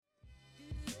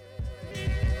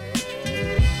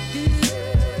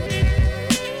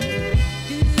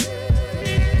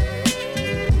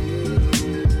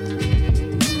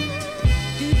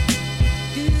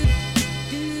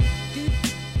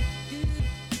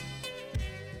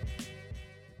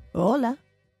Hola.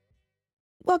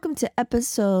 Welcome to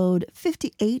episode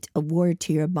 58 of Word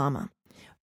to Your Mama.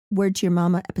 Word to Your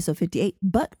Mama, episode 58,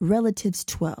 but Relatives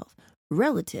 12.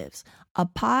 Relatives, a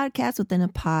podcast within a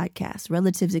podcast.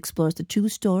 Relatives explores the true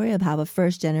story of how a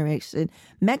first-generation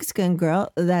Mexican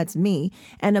girl, that's me,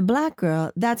 and a Black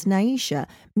girl, that's Naisha,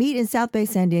 meet in South Bay,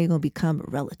 San Diego and become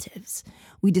relatives.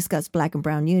 We discuss Black and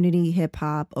Brown unity,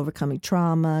 hip-hop, overcoming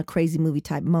trauma, crazy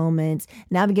movie-type moments,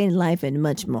 navigating life, and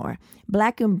much more.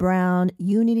 Black and Brown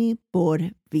unity por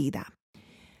vida.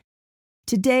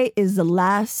 Today is the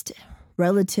last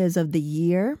Relatives of the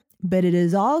year, but it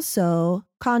is also,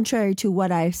 contrary to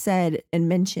what I said and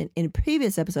mentioned in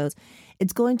previous episodes,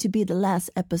 it's going to be the last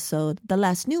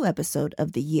new episode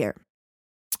of the year.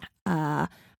 I'm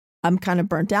kind of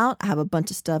burnt out. I have a bunch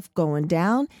of stuff going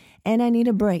down and I need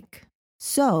a break.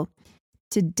 So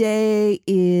today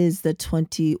is the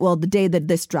day that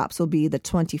this drops will be the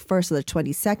 21st or the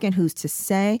 22nd, who's to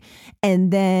say.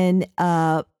 And then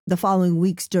the following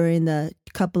weeks during the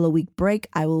couple of week break,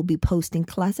 I will be posting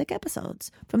classic episodes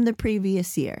from the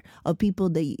previous year of people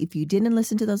that if you didn't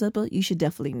listen to those episodes, you should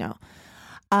definitely know.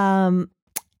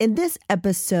 In this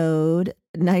episode,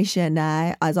 Naisha and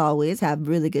I, as always, have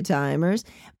really good timers.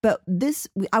 But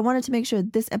I wanted to make sure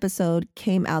this episode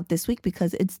came out this week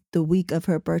because it's the week of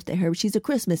her birthday. She's a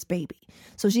Christmas baby.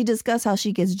 So she discussed how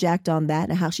she gets jacked on that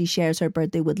and how she shares her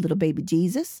birthday with little baby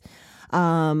Jesus.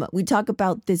 We talk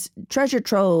about this treasure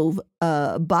trove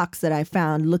box that I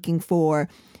found looking for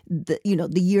the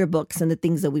yearbooks and the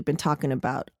things that we've been talking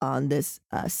about on this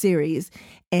series.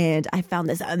 And I found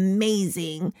this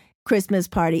amazing Christmas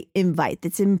party invite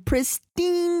that's in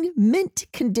pristine mint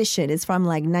condition. It's from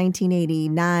like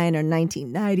 1989 or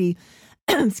 1990.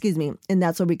 Excuse me. And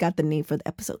that's where we got the name for the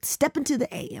episode, Step Into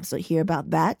the AM. So hear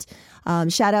about that.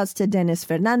 Shout outs to Dennis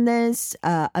Fernandez,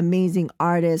 amazing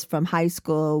artist from high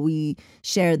school. We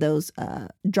share those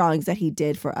drawings that he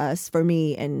did for us, for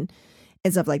me, and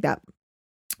stuff like that.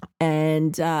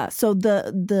 And so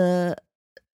the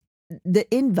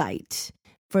invite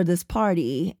for this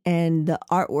party and the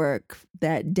artwork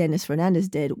that Dennis Fernandez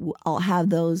did, I'll have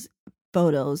those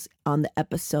photos on the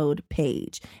episode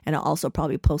page, and I'll also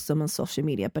probably post them on social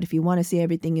media. But if you want to see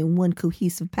everything in one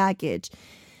cohesive package,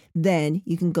 then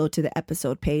you can go to the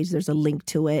episode page. There's a link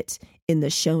to it in the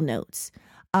show notes.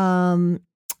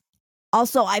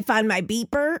 Also, I find my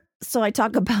beeper. So I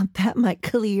talk about that, my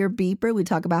clear beeper. We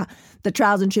talk about the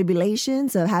trials and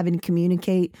tribulations of having to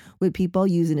communicate with people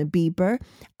using a beeper.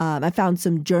 I found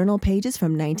some journal pages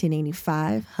from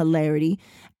 1985, hilarity.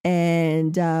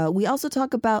 And we also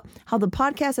talk about how the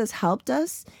podcast has helped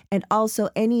us and also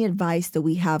any advice that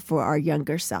we have for our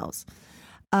younger selves.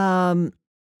 It's a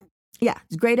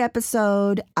great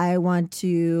episode. I want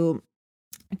to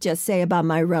just say about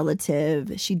my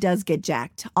relative, she does get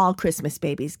jacked. All Christmas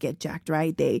babies get jacked,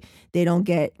 right? They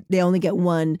only get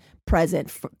one present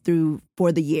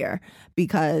for the year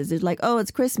because it's like, oh,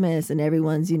 it's Christmas and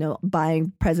everyone's,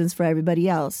 buying presents for everybody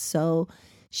else. So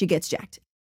she gets jacked.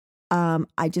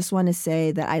 I just want to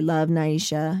say that I love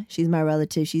Naisha. She's my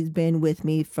relative. She's been with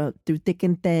me through thick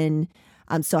and thin.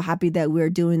 I'm so happy that we're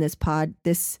doing this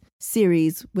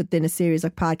series within a series,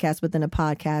 like podcast within a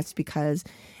podcast, because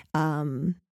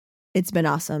it's been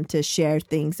awesome to share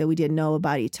things that we didn't know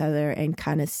about each other and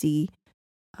kind of see,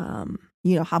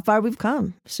 how far we've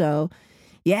come. So,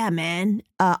 yeah, man.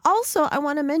 Also, I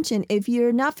want to mention, if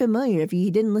you're not familiar, if you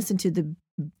didn't listen to the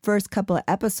first couple of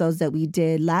episodes that we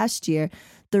did last year,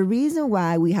 the reason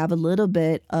why we have a little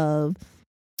bit of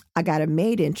I Got a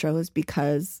Maid intro is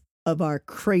because of our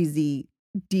crazy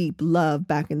deep love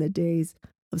back in the days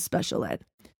of special ed.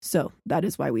 So that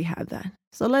is why we have that.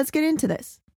 So let's get into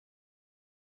this.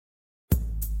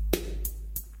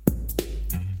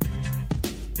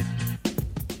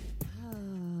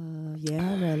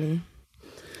 Yeah, really.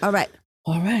 All right.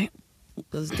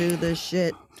 Let's do this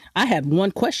shit. I had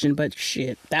one question, but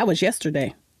shit, that was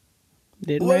yesterday.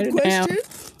 Didn't write it down.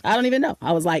 I don't even know.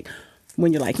 I was like,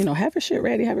 when you're like, have your shit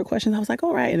ready, have your questions. I was like,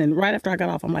 all right. And then right after I got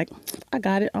off, I'm like, I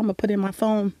got it. I'm going to put it in my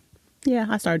phone. Yeah,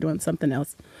 I started doing something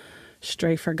else.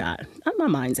 Straight forgot. My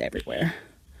mind's everywhere.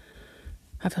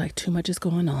 I feel like too much is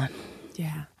going on.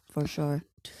 Yeah, for sure.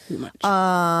 Too much.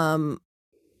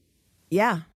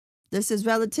 Yeah. This is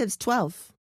Relatives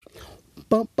 12.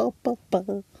 12,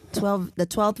 the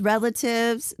 12th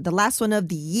Relatives, the last one of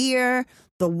the year,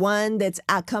 the one that's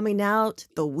coming out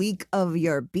the week of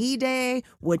your B-Day,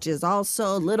 which is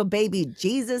also little baby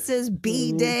Jesus's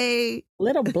B-Day.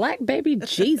 Little black baby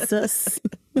Jesus.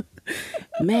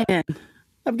 Man,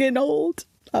 I'm getting old,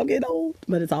 but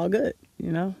it's all good,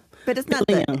 But it's not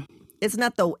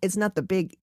the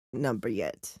big number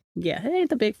yet. Yeah, it ain't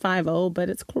the big 50, but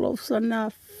it's close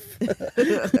enough.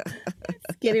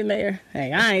 It's getting there.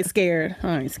 Hey, I ain't scared.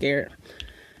 Are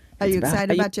you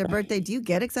excited about your birthday? Do you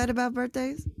get excited about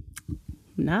birthdays?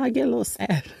 Now I get a little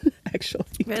sad, actually.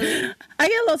 Really? I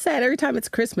get a little sad every time it's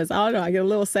Christmas. I don't know. I get a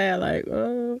little sad, like,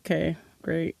 oh, okay,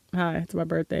 great. Hi, it's my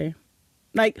birthday.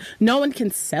 Like, no one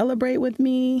can celebrate with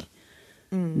me.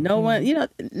 Mm-hmm. No one,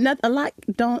 a lot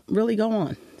don't really go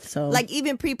on. So, like,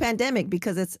 even pre-pandemic,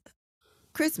 because it's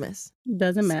Christmas.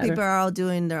 Doesn't matter. People are all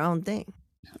doing their own thing.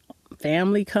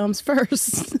 Family comes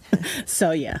first.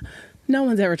 So, yeah. No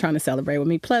one's ever trying to celebrate with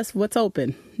me. Plus, what's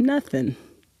open? Nothing.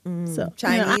 So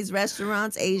Chinese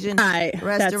restaurants, Asian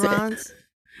restaurants.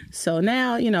 So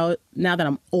now, now that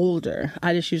I'm older,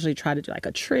 I just usually try to do like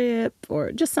a trip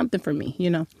or just something for me,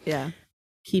 Yeah.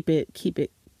 Keep it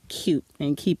cute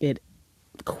and keep it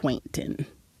quaint and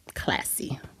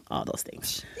classy. All those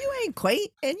things. You ain't quaint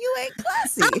and you ain't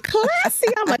classy. I'm classy.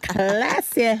 I'm a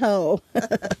classy hoe.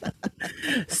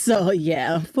 So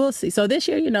yeah, we'll see. So this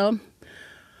year,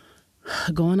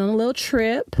 going on a little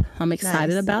trip. I'm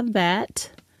excited about that.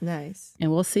 Nice.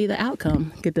 And we'll see the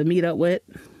outcome. Get to meet up with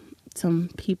some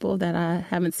people that I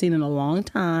haven't seen in a long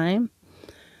time.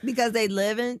 Because they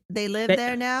live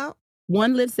there now?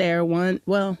 One lives there. One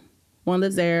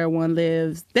lives there.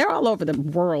 They're all over the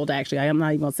world, actually. I'm not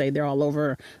even going to say they're all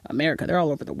over America. They're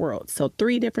all over the world. So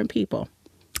 3 different people.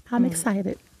 I'm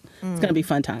excited. It's going to be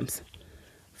fun times.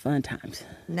 Fun times.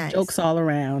 Nice. Jokes all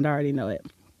around. I already know it.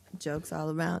 Jokes all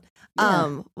around.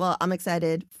 Yeah. Well, I'm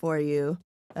excited for you.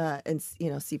 And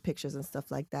see pictures and stuff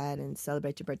like that and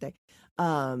celebrate your birthday.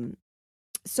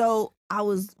 So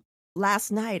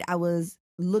last night I was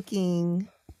looking,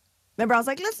 remember I was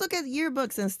like, let's look at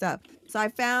yearbooks and stuff. So I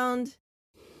found,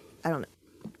 I don't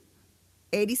know,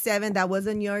 87, that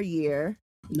wasn't your year.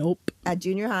 Nope. At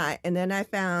junior high. And then I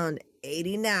found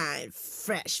 89,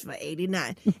 fresh for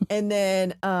 89. And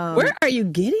then where are you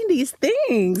getting these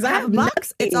things? I have a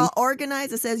box. It's all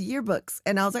organized. It says yearbooks.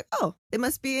 And I was like, oh, it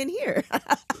must be in here.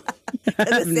 And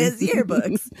it says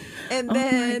yearbooks. And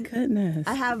then oh my goodness.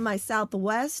 I have my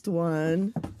Southwest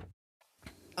one.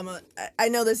 I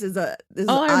know this is I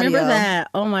remember audio.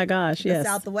 that. Oh my gosh, yes. The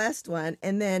Southwest one.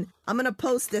 And then I'm going to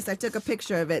post this. I took a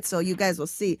picture of it so you guys will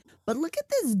see. But look at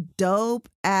this dope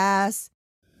ass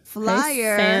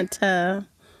flyer. Hey, Santa.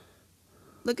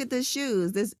 Look at the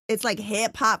shoes. It's like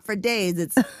hip hop for days.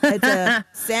 It's a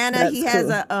Santa. He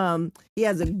has cool. He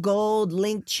has a gold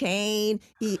link chain.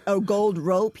 A gold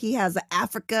rope. He has an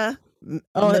Africa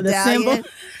medallion. The symbol.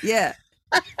 Yeah.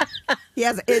 He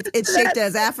has it's shaped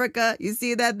as Africa. You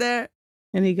see that there?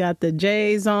 And he got the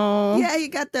J's on. Yeah, he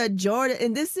got the Jordan.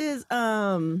 And this is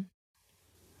that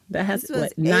has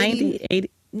what 90,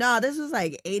 80. No, this was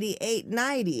like 88,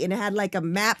 90. And it had like a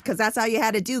map, because that's how you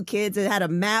had to do, kids. It had a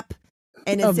map.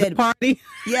 And it said the party.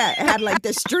 Yeah, it had like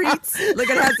the streets. Look,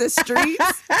 it has the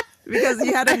streets because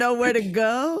you had to know where to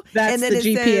go. That's and then the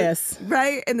GPS. Says,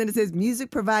 right? And then it says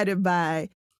music provided by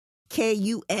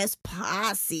KUS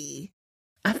Posse.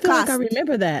 I feel like I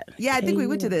remember that. Yeah, I think we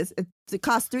went to this. It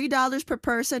costs $3 per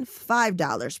person,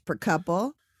 $5 per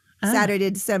couple. Saturday,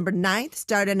 December 9th,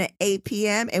 starting at 8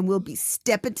 p.m. and we'll be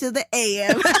stepping to the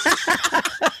AM.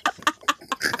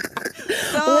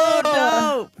 So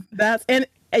dope.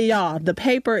 Y'all, the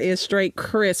paper is straight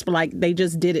crisp, like they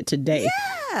just did it today.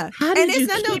 Yeah. How did you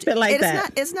keep it like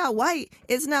that? It's not white.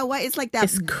 It's not white. It's like that.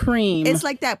 It's cream. It's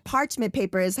like that parchment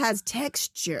paper. It has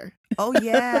texture. Oh,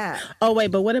 yeah. Oh,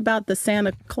 wait, but what about the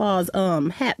Santa Claus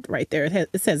hat right there?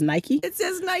 It says Nike. It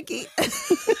says Nike.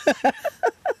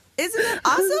 Isn't that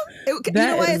awesome? You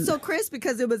know why it's so crisp?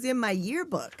 Because it was in my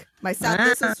yearbook. This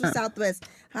was from Southwest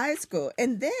High School.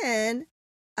 And then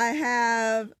I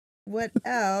have... what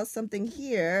else? Something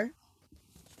here.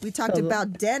 We talked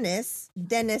about Dennis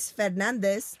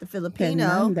Fernandez, the Filipino.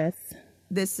 Fernandez.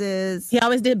 This is... He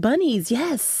always did bunnies,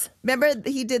 yes. Remember,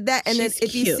 he did that. And then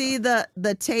if you see the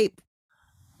tape,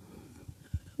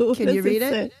 can you read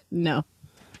it? No.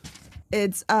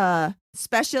 It's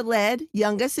special ed,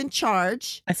 youngest in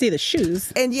charge. I see the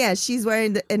shoes. And yeah, she's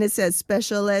wearing and it says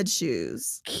special ed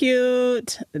shoes.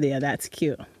 Cute. Yeah, that's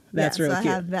cute. That's real cute. I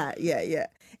have that. Yeah.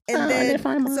 And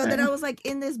then I was like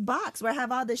in this box where I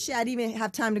have all this shit. I didn't even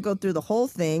have time to go through the whole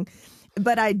thing.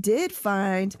 But I did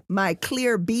find my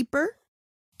clear beeper.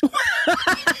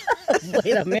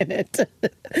 Wait a minute.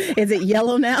 Is it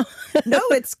yellow now? No,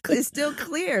 it's still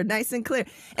clear, nice and clear.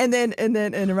 And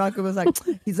Rocco was like,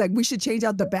 he's like, we should change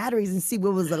out the batteries and see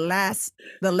what was the last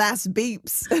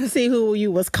beeps. See who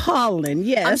you was calling.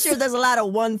 Yes. I'm sure there's a lot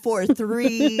of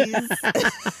 143s.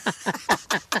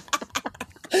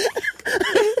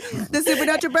 The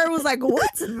Supernatural Bird was like,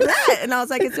 "What's that?" And I was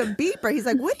like, "It's a beeper." He's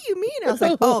like, "What do you mean?" I was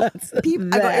like, "Oh, beep."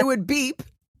 I go, "It would beep."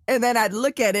 And then I'd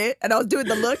look at it, and I was doing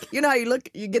the look. You know how you look,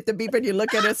 you get the beeper, and you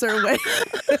look at it a certain way,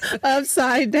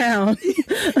 upside down.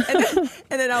 and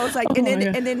then I was like, and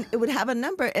then it would have a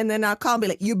number, and then I'll call and be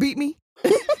like, "You beat me.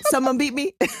 Someone beat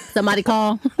me. Somebody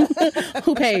call.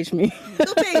 Who paged me?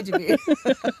 Who paged me?"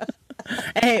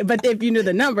 Hey, but if you knew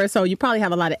the number, so you probably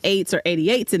have a lot of 8s or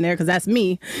 88s in there because that's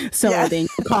me. So then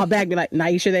you call back, be like,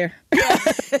 Naisha there. Yeah,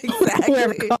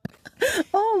 exactly.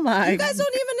 Oh my! You guys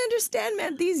don't even understand,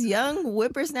 man. These young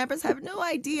whippersnappers have no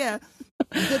idea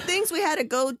the things we had to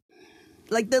go,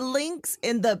 like the links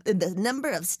and the number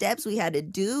of steps we had to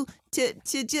do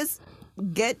to just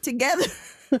get together.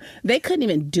 They couldn't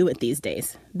even do it these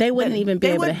days. They wouldn't even be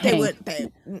able to hang.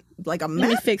 Like a map. Let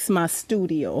me fix my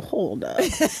studio. Hold up.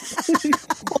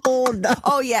 Hold up.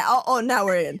 Oh yeah. Oh, now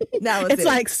we're in. Now it's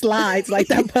like slides, like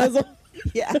that puzzle.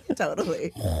 Yeah,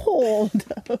 totally. Hold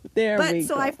up. There we go.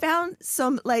 So I found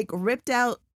some like ripped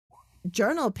out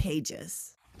journal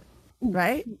pages,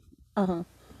 right? Uh-huh.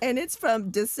 And it's from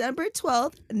December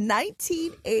 12th,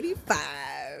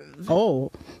 1985.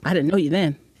 Oh, I didn't know you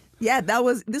then. Yeah,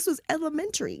 this was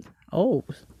elementary. Oh.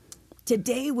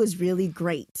 Today was really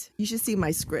great. You should see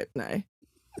my script now.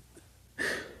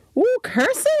 Ooh,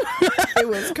 cursive? It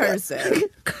was cursive.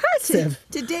 Cursive.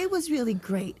 Today was really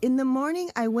great. In the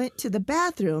morning, I went to the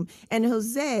bathroom, and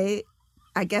Jose,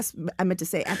 I guess I meant to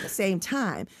say at the same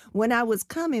time, when I was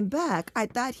coming back, I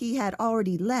thought he had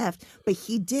already left, but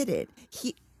he didn't.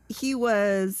 He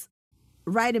was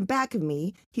right in back of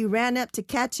me. He ran up to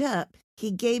catch up. He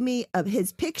gave me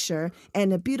his picture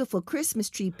and a beautiful Christmas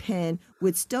tree pin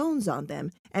with stones on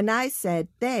them. And I said,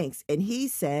 thanks. And he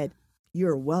said,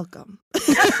 you're welcome. What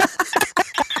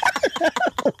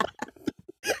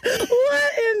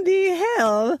in the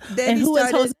hell? Then who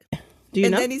is Jose? Do you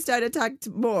know? And then he started talking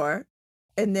more.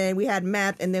 And then we had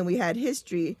math, and then we had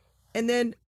history. And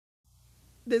then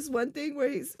this one thing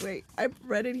where I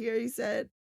read it here. He said,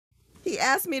 he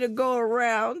asked me to go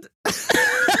around.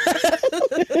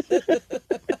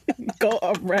 Go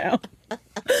around.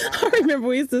 I remember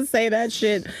we used to say that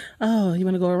shit. Oh, you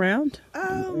want to go around?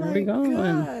 Oh, my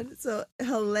God. So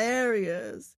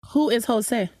hilarious. Who is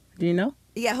Jose? Do you know?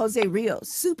 Yeah, Jose Rios.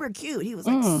 Super cute. He was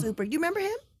like super. You remember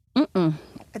him? Mm-mm.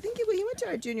 I think he went to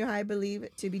our junior high, I believe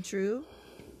it to be true.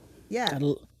 Yeah.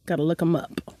 Gotta look him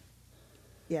up.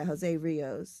 Yeah, Jose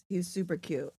Rios. He was super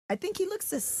cute. I think he looks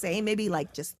the same, maybe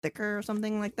like just thicker or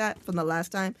something like that from the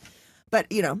last time. But,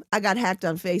 I got hacked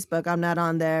on Facebook. I'm not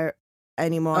on there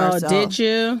anymore. Oh, so. Did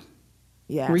you?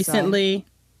 Yeah. Recently?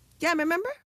 Yeah, remember?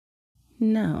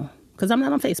 No, because I'm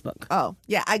not on Facebook. Oh,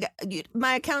 yeah.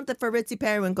 My account for Ritzy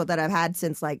Periwinkle that I've had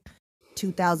since like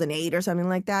 2008 or something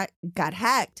like that got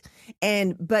hacked.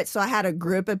 So I had a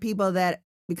group of people that,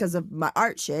 because of my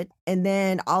art shit, and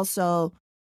then also,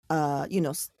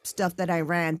 stuff that I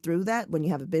ran through that when you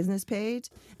have a business page,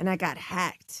 and I got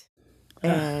hacked.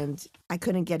 And I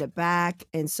couldn't get it back.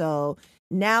 And so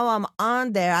now I'm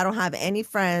on there. I don't have any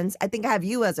friends. I think I have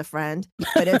you as a friend,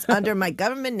 but it's under my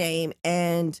government name.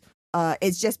 And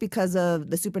it's just because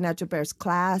of the Supernatural Bears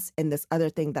class and this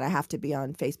other thing that I have to be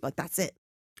on Facebook. That's it.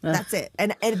 That's it.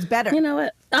 And it's better. You know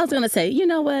what? I was going to say, you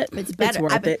know what? It's better.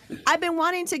 It's worth it. I've been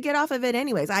wanting to get off of it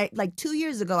anyways. Like 2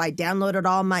 years ago, I downloaded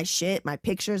all my shit, my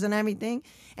pictures and everything.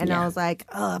 And I was like,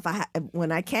 oh,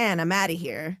 when I can, I'm out of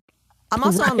here. I'm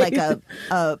also on like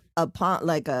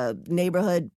a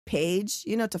neighborhood page,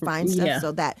 to find stuff.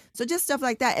 So just stuff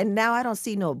like that. And now I don't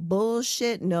see no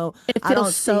bullshit. No, it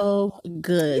feels so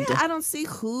good. Yeah, I don't see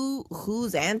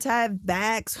who's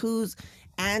anti-vax, who's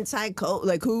anti-COVID,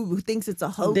 like who thinks it's a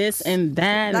hoax. This and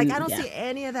that. Like I don't see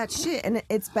any of that shit, and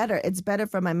it's better. It's better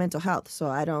for my mental health. So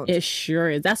I don't. It sure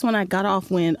is. That's when I got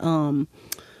off when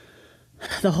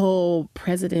the whole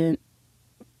president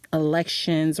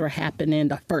elections were happening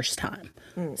the first time.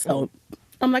 So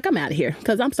I'm like, I'm out of here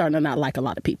because I'm starting to not like a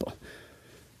lot of people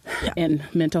and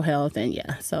mental health. And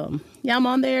so I'm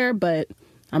on there, but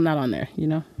I'm not on there,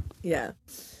 Yeah.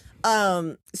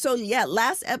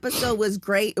 Last episode was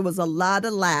great. It was a lot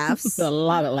of laughs. A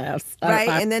lot of laughs. Right.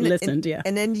 I and then listened,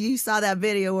 and then you saw that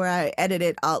video where I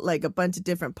edited out like a bunch of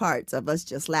different parts of us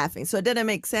just laughing. So it didn't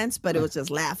make sense, but it was just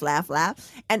laugh, laugh, laugh.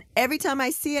 And every time I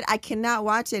see it, I cannot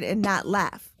watch it and not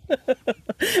laugh.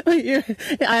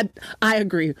 I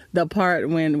agree. The part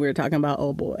when we were talking about,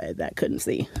 oh boy, that couldn't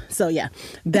see. So yeah,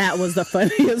 that was the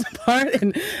funniest part.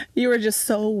 And you were just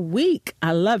so weak.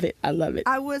 I love it. I love it.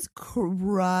 I was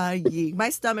crying. My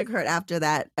stomach hurt after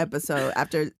that episode,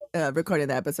 after recording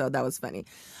the episode. That was funny.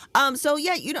 So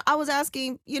yeah, I was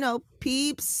asking,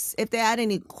 peeps, if they had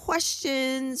any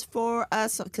questions for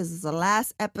us, because it's the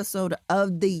last episode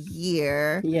of the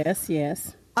year. Yes.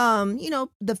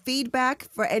 The feedback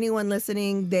for anyone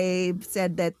listening, they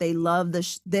said that they love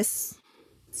this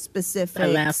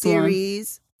specific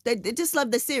series. They just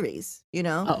love the series,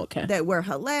 Oh, okay. That we're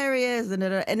hilarious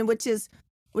and which is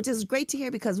great to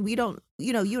hear, because we don't,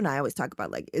 you and I always talk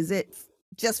about, like, is it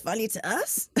just funny to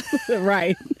us?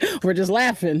 Right. We're just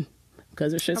laughing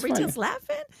because it's just funny. Are we just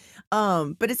laughing?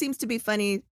 But it seems to be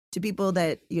funny to people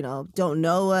that, don't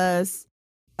know us.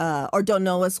 Or don't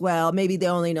know us well. Maybe they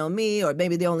only know me, or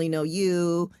maybe they only know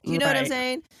you. You know what I'm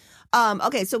saying?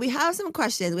 Okay, so we have some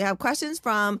questions. We have questions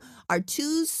from our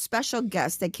two special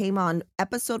guests that came on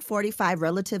episode 45,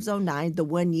 Relatives 09, the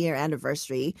 1-year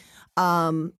anniversary.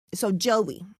 So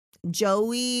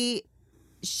Joey,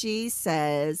 she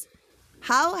says,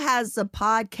 how has the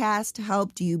podcast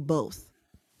helped you both?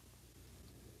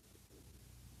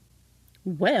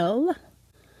 Well,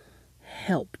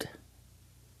 helped.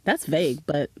 That's vague,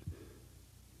 but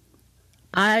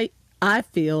I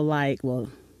feel like, well,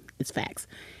 it's facts.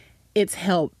 It's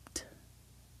helped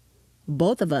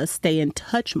both of us stay in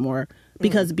touch more,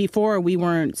 because before we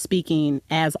weren't speaking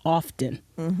as often.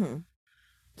 Mm-hmm.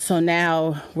 So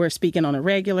now we're speaking on a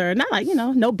regular, not like,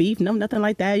 no beef, no nothing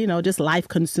like that, just life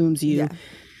consumes you. Yeah.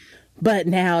 But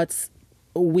now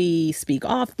we speak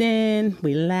often,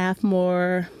 we laugh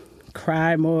more,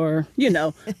 cry more,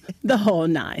 the whole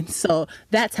nine. So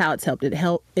that's how it's helped.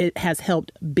 It has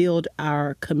helped build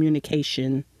our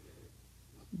communication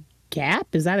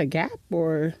gap. Is that a gap,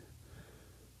 or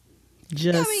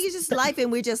just? Yeah, I mean, it's just life,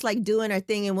 and we're just like doing our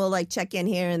thing, and we'll like check in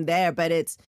here and there, but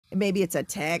maybe it's a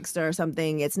text or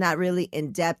something. It's not really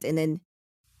in depth. And then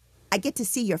I get to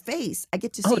see your face. I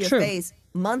get to see your face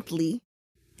monthly.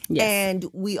 Yes. And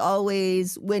we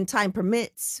always, when time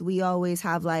permits, we always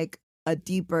have like a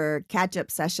deeper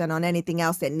catch-up session on anything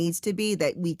else that needs to be,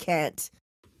 that we can't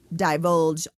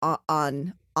divulge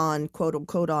on quote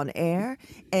unquote on air.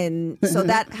 And so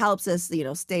that helps us,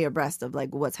 stay abreast of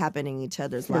like what's happening in each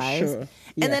other's lives. Sure. Yes.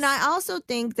 And then I also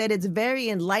think that it's very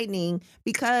enlightening,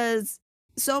 because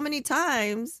so many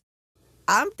times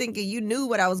I'm thinking you knew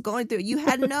what I was going through. You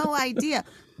had no idea.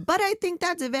 But I think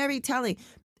that's very telling.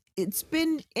 It's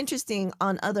been interesting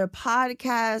on other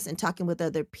podcasts and talking with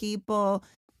other people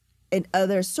in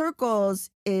other circles.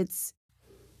 And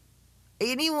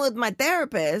even with my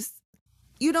therapist,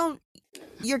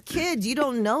 your kids, you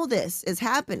don't know this is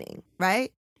happening,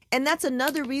 right? And that's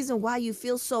another reason why you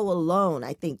feel so alone,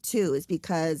 I think, too, is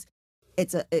because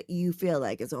you feel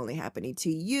like it's only happening to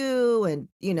you, and,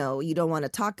 you don't want to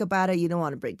talk about it. You don't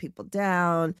want to break people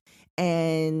down,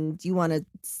 and you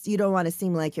don't want to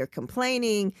seem like you're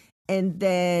complaining. And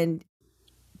then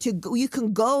you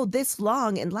can go this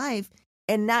long in life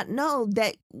and not know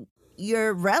that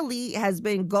your rally has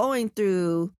been going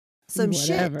through some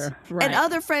shit. Right. And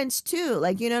other friends too.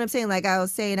 Like, you know what I'm saying? Like I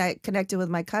was saying, I connected with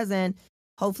my cousin.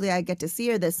 Hopefully I get to see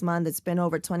her this month. It's been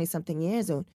over 20 something years.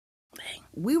 And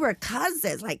we were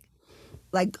cousins.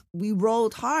 Like we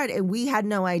rolled hard, and we had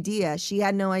no idea. She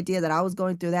had no idea that I was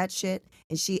going through that shit.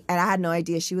 And I had no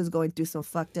idea she was going through some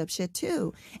fucked up shit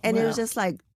too. And It was just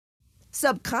like,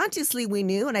 subconsciously we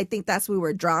knew, and I think that's why we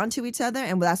were drawn to each other,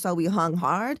 and that's why we hung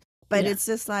hard. But It's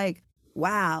just like,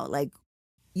 wow, like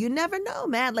you never know,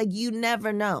 man. Like you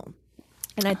never know.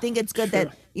 And I think it's good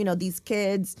that, these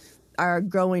kids are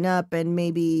growing up, and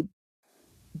maybe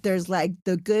there's like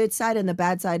the good side and the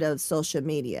bad side of social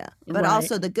media. But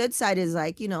also the good side is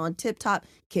like, on Tip Top,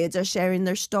 kids are sharing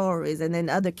their stories, and then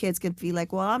other kids can feel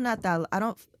like, well,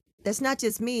 that's not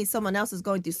just me. Someone else is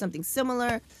going through something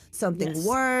similar, something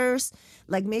worse.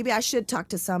 Like maybe I should talk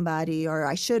to somebody, or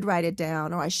I should write it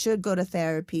down, or I should go to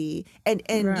therapy, and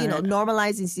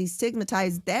normalizing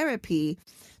destigmatized therapy.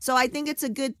 So I think it's a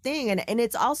good thing. And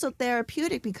it's also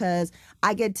therapeutic, because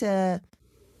I get to,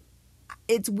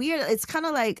 it's weird. It's kind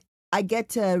of like I get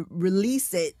to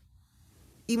release it,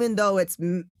 even though it's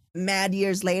mad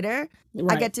years later.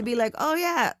 Right. I get to be like, oh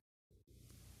yeah,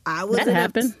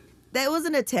 that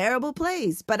wasn't a terrible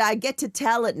place, but I get to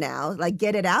tell it now, like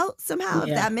get it out somehow, if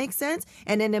that makes sense.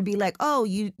 And then it'd be like, oh,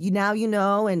 you now you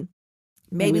know, and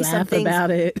maybe something about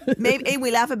it. maybe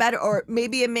we laugh about it, or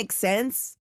maybe it makes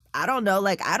sense. I don't know.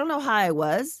 Like I don't know how I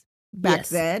was back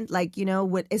then. Like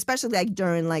especially like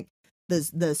during like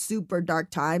the super dark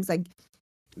times. Like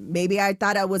maybe I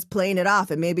thought I was playing it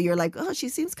off, and maybe you're like, oh, she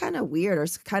seems kind of weird or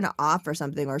kind of off or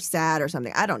something, or sad or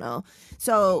something. I don't know.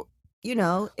 So,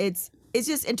 it's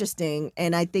just interesting.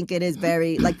 And I think it is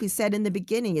very, like we said in the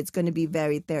beginning, it's going to be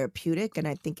very therapeutic. And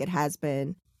I think it has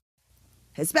been,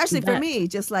 especially for me,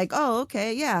 just like, oh,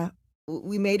 okay, yeah,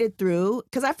 we made it through.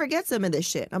 Because I forget some of this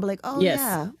shit. I'm like, oh,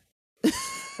 yeah.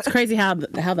 It's crazy how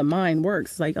the mind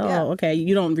works. Like, okay,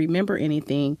 you don't remember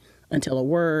anything until a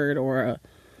word or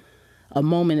a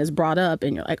moment is brought up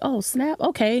and you're like, oh, snap.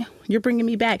 Okay, you're bringing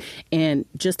me back. And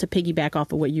just to piggyback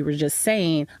off of what you were just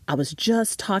saying, I was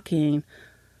just talking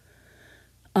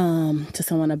to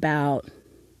someone about,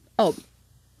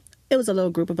 it was a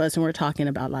little group of us, and we're talking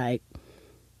about like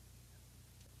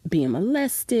being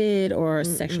molested or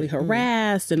sexually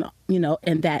harassed, and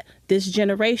and that this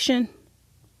generation,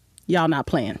 y'all not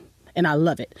playing. And I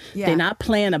love it. Yeah. They're not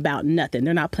playing about nothing.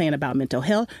 They're not playing about mental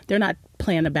health. They're not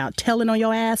playing about telling on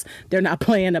your ass. They're not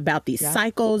playing about these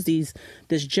cycles, this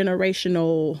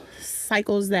generational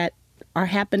cycles that are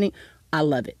happening. I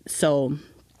love it. So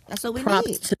that's what we props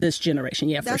need. To this generation.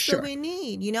 Yeah, that's for sure. That's what we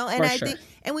need, and think,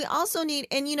 and we also need,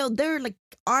 and they're like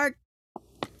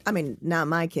not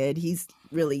my kid, he's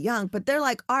really young, but they're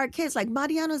like our kids. Like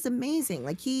Mariano's amazing.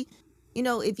 Like he,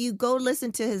 if you go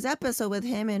listen to his episode with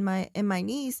him and my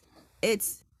niece,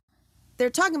 they're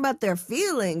talking about their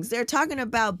feelings. They're talking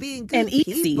about being good and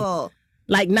people.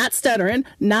 Like not stuttering,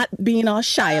 not being all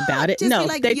shy about it. No,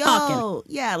 like, they're talking.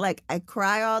 Yeah, like I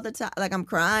cry all the time. Like I'm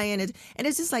crying. And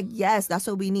it's just like, yes, that's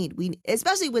what we need.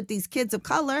 Especially with these kids of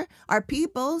color, our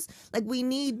peoples, like we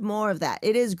need more of that.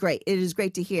 It is great. It is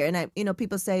great to hear. And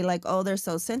people say like, oh, they're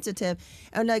so sensitive.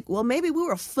 And like, well, maybe we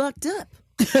were fucked up.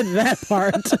 That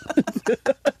part.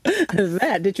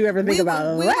 Did you ever think about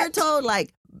that? We were told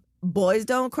like, boys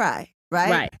don't cry.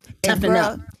 Right. Toughen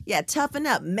up. Yeah, toughen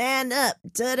up, man up,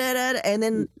 and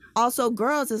then also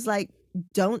girls is like,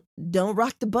 don't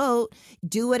rock the boat.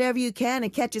 Do whatever you can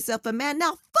and catch yourself a man.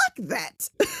 Now, fuck that.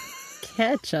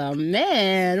 Catch a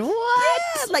man? What?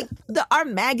 Yeah, like our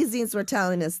magazines were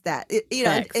telling us that.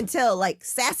 Until like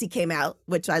Sassy came out,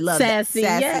 which I love. Sassy,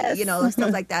 yes.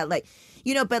 Stuff like that. Like,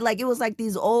 but like it was like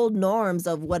these old norms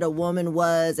of what a woman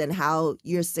was and how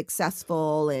you're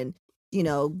successful and.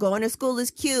 Going to school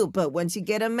is cute, but once you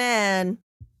get a man,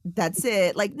 that's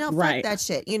it. Like, no, fuck that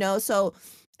shit, So,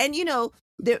 and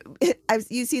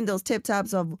you've seen those tip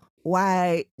tops of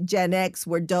why Gen X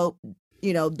were dope.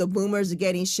 The boomers are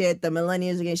getting shit, the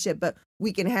millennials are getting shit, but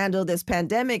we can handle this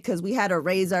pandemic because we had to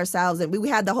raise ourselves. And we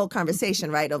had the whole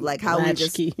conversation, right, of like how we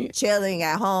just chilling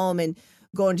at home and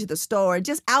going to the store,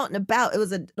 just out and about. It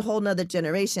was a whole nother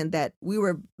generation that we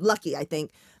were lucky, I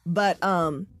think. But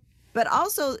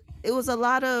also, it was a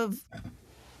lot of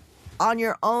on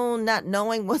your own, not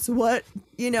knowing what's what,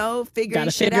 figuring shit out.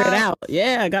 Gotta figure it out.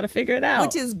 Yeah, gotta figure it out.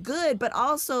 Which is good, but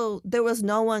also there was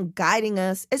no one guiding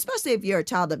us, especially if you're a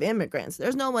child of immigrants.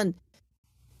 There's no one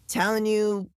telling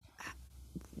you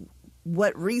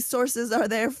what resources are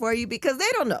there for you because they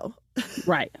don't know.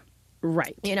 Right.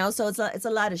 So it's a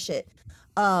lot of shit.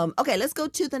 Okay, let's go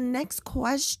to the next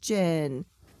question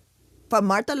from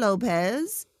Martha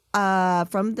Lopez.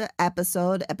 From the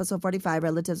episode 45,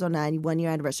 Relatives 09, 1 year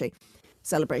anniversary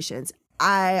celebrations.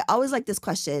 I always like this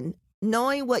question.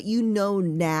 Knowing what you know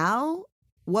now,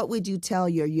 what would you tell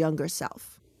your younger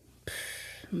self?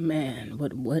 Man,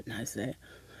 what wouldn't I say?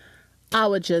 I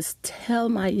would just tell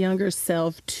my younger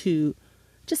self to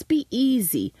just be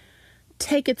easy.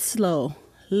 Take it slow.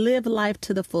 Live life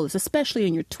to the fullest, especially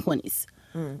in your 20s.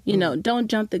 Don't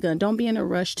jump the gun. Don't be in a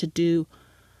rush to do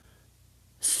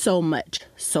so much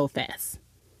so fast.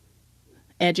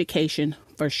 Education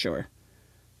for sure,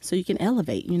 so you can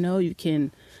elevate. You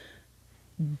can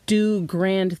do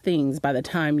grand things by the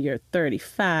time you're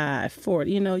 35,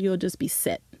 40. You'll just be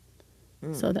set.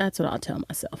 So that's what I'll tell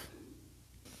myself.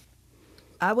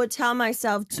 I would tell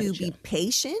myself to be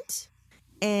patient,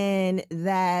 and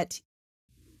that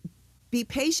be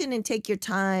patient and take your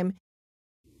time.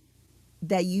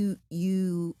 That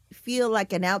you feel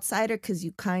like an outsider because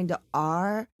you kind of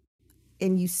are,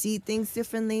 and you see things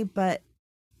differently, but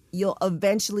you'll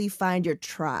eventually find your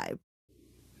tribe.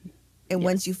 And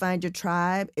once you find your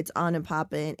tribe, it's on and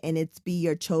popping, and it's be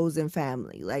your chosen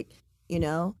family. Like,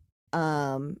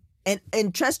 and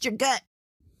trust your gut.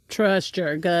 Trust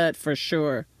your gut for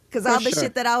sure. Because all the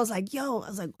shit that I was like,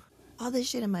 all this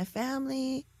shit in my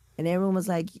family, and everyone was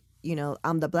like,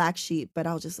 I'm the black sheep, but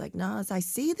I was just like, no, I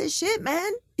see this shit,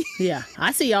 man. Yeah,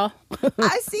 I see y'all.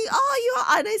 I see all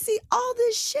y'all, and I see all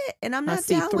this shit, and I'm not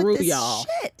down with this y'all.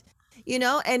 Shit.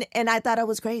 And I thought I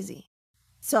was crazy.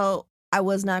 So I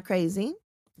was not crazy.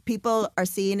 People are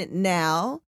seeing it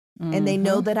now, and they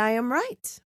know that I am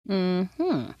right.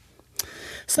 Mm-hmm.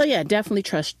 So yeah, definitely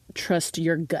trust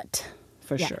your gut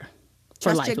for sure.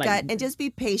 Trust your gut and just be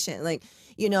patient. Like,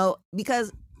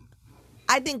 because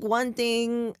I think one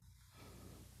thing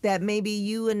that maybe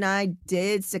you and I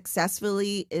did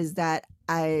successfully is that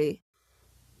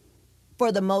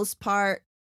for the most part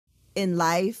in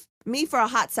life, for a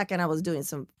hot second, I was doing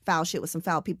some foul shit with some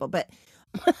foul people, but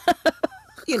I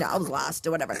was lost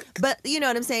or whatever. But you know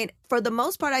what I'm saying? For the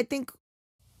most part, I think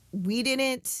we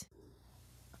didn't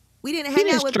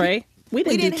hang out with people. We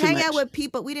didn't hang out with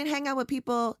people. We didn't hang out with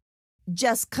people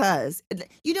just cause.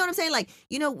 You know what I'm saying? Like,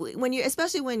 when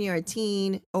especially when you're a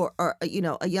teen or a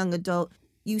young adult,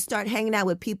 you start hanging out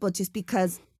with people just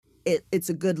because it's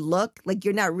a good look. Like,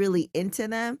 you're not really into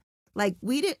them. Like,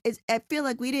 I feel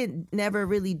like we didn't never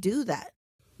really do that.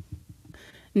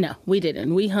 No, we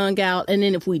didn't. We hung out, and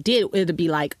then if we did, it'd be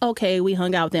like, okay, we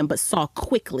hung out with them, but saw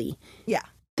quickly,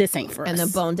 this ain't for us, and then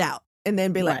boned out, and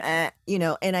then be like,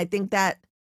 And I think that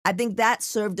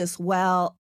served us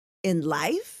well in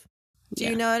life. Do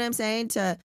you know what I'm saying?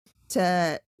 To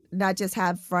not just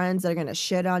have friends that are gonna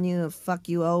shit on you and fuck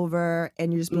you over,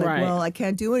 and you're just be like, well, I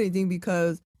can't do anything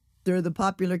because they're the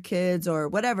popular kids or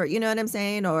whatever. You know what I'm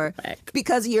saying? Or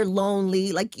because you're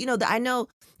lonely. Like, I know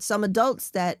some adults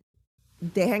that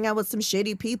they hang out with some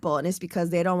shitty people, and it's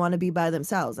because they don't want to be by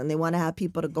themselves and they want to have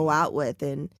people to go out with.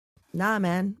 And nah,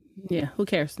 man. Yeah, who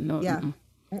cares? No,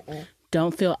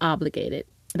 don't feel obligated.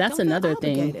 That's another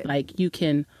thing. Like,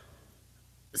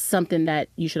 something that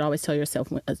you should always tell yourself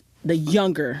when you're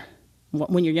younger and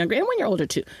when you're older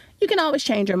too. You can always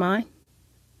change your mind.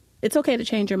 It's okay to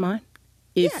change your mind.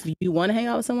 If you want to hang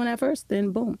out with someone at first,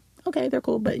 then boom. Okay, they're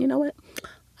cool. But you know what?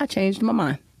 I changed my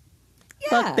mind.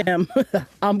 Fuck them.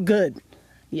 I'm good.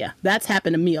 Yeah, that's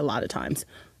happened to me a lot of times.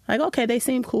 Like, okay, they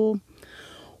seem cool.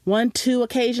 1-2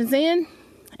 occasions in,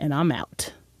 and I'm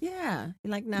out. Yeah,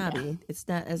 you're like, nah, B, it's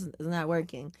not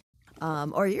working.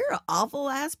 Or you're an awful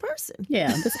ass person.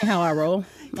 Yeah, this ain't how I roll.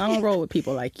 I don't roll with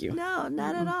people like you. No,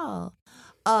 not at all.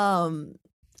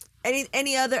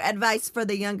 Any other advice for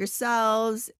the younger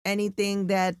selves? Anything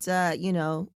that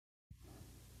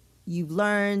you've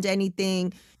learned?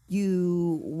 Anything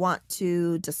you want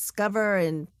to discover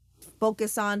and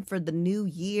focus on for the new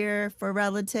year for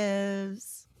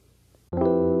relatives?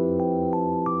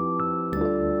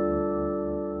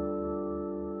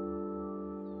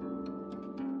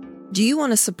 Do you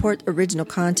want to support original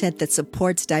content that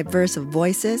supports diverse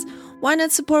voices? Why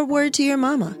not support Word to Your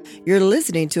Mama? You're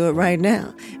listening to it right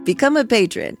now. Become a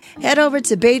patron. Head over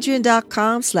to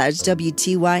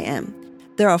patreon.com/WTYM.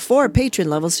 There are 4 patron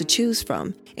levels to choose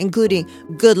from, including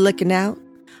Good Looking Out,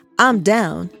 I'm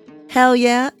Down, Hell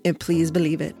Yeah, and Please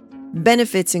Believe It.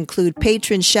 Benefits include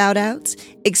patron shoutouts,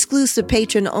 exclusive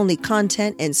patron-only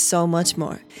content, and so much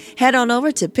more. Head on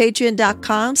over to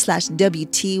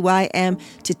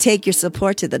patreon.com/WTYM to take your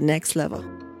support to the next level.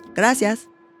 Gracias.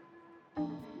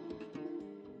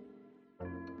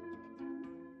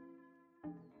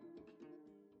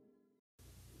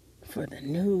 For the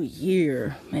new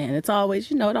year, man, it's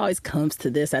always, it always comes to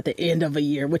this at the end of a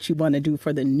year, what you want to do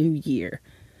for the new year.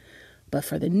 But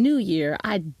for the new year,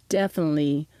 I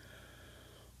definitely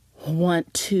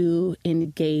want to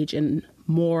engage in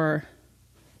more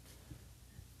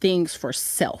things for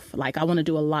self. Like, I want to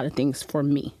do a lot of things for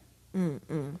me. I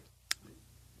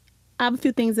have a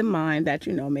few things in mind that,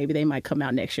 maybe they might come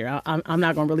out next year. I'm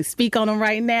not going to really speak on them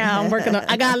right now. I'm working on,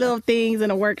 I got little things in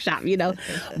a workshop,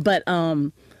 but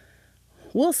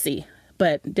we'll see.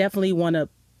 But definitely want to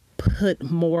put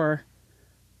more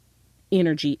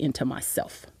energy into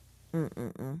myself.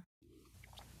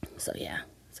 So, yeah.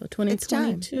 So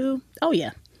 2022. Oh,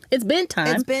 yeah. It's been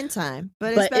time. It's been time.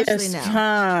 But especially it's now.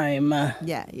 Time.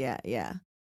 Yeah.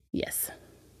 Yes.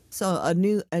 So a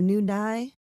new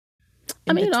Nye?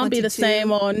 I mean, don't be the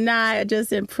same old Nye. I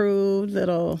just improved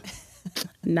little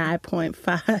 9.5.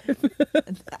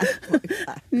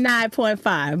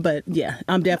 9.5. But yeah,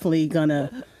 I'm definitely going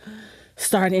to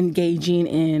start engaging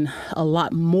in a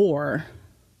lot more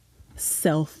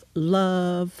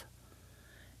self-love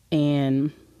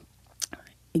and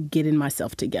getting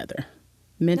myself together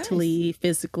mentally,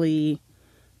 physically.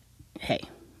 Hey,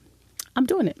 I'm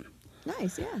doing it.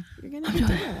 Nice. Yeah. You're going to do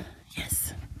it.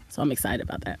 Yes. So I'm excited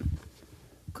about that.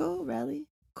 Cool, Relly.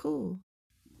 Cool.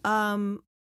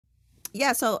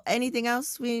 Yeah. So anything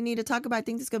else we need to talk about? I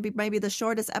think this is going to be maybe the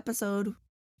shortest episode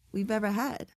we've ever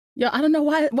had. Yo, I don't know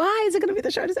why. Why is it going to be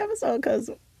the shortest episode? Because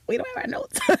we don't have our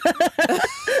notes.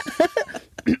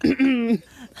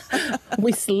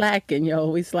 We slacking, yo.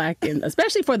 We slacking,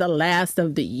 especially for the last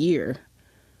of the year.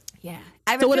 Yeah.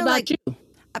 So what about you?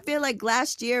 I feel like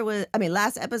last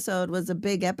episode was a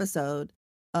big episode.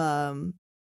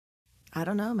 I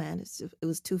don't know, man. It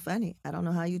was too funny. I don't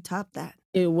know how you top that.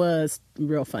 It was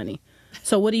real funny.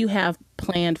 So what do you have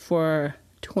planned for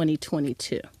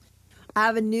 2022? I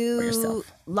have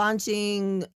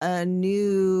launching a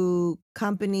new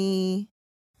company,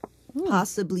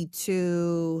 possibly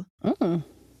two, that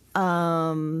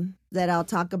I'll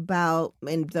talk about,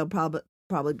 and they'll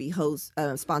probably be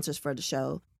sponsors for the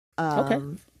show. Okay.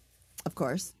 Of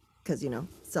course, because,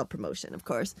 self-promotion, of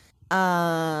course.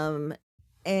 And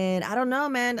I don't know,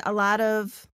 man,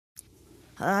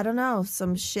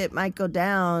 some shit might go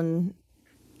down,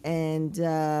 and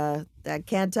I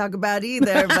can't talk about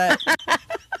either, but...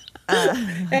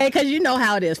 Hey, because you know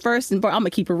how it is. First and foremost, I'm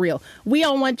going to keep it real. We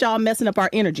don't want y'all messing up our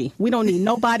energy. We don't need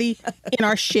nobody in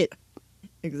our shit.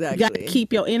 Exactly. You got to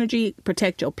keep your energy,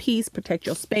 protect your peace, protect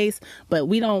your space, but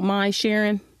we don't mind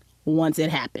sharing once it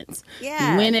happens.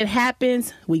 Yeah. When it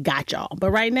happens, we got y'all.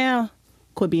 But right now,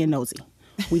 quit being nosy.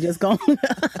 We just go.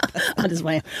 I'm just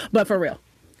playing. But for real,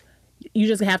 you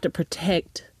just have to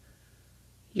protect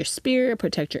your spirit,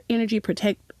 protect your energy,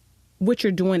 protect what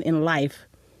you're doing in life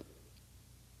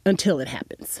until it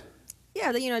happens.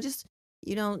 Yeah, just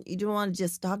you don't want to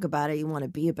just talk about it. You want to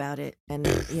be about it, and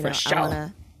sure. I want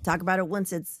to talk about it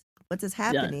once it's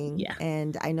happening. Yeah.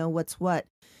 And I know what's what.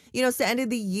 It's the end of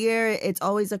the year. It's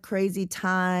always a crazy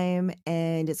time,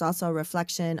 and it's also a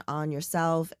reflection on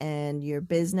yourself and your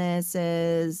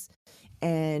businesses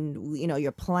and,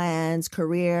 your plans,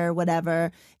 career,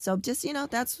 whatever. So just,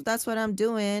 that's what I'm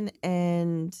doing.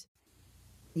 And,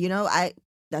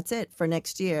 that's it for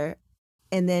next year.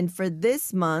 And then for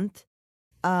this month,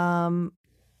 I'm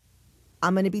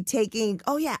going to be taking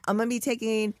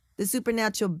the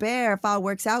Supernatural Bear, if all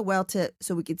works out well,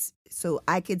 so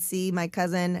I could see my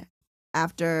cousin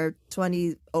after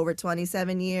over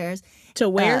 27 years. To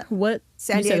where? What?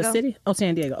 San Diego. You said a city? Oh,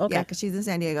 San Diego. Okay. Yeah, because she's in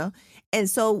San Diego. And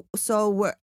so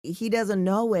he doesn't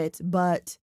know it,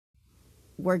 but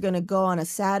we're going to go on a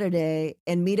Saturday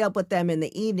and meet up with them in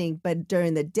the evening. But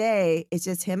during the day, it's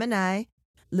just him and I,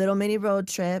 little mini road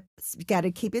trip. Got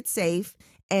to keep it safe.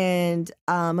 And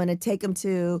I'm going to take him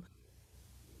to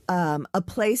a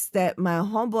place that my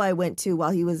homeboy went to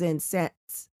while he was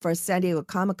for San Diego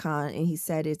Comic-Con, and he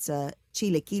said it's a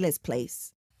Chilaquiles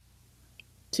place.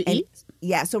 To eat?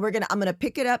 Yeah, so I'm gonna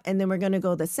pick it up, and then we're gonna go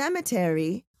to the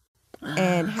cemetery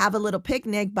and have a little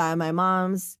picnic by my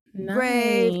mom's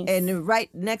grave. And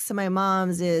right next to my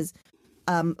mom's is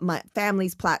my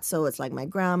family's plot, so it's like my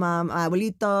grandma, my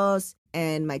abuelitos,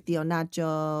 and my tío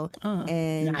Nacho.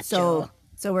 And Nacho.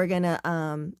 So we're gonna,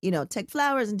 take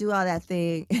flowers and do all that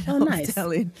thing. And nice.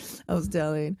 I was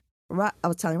telling Rock, I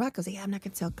was like, yeah, I'm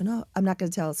not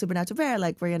gonna tell Supernatural Bear,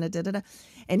 like we're gonna da da da.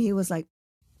 And he was like,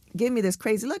 give me this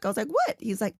crazy look. I was like, what?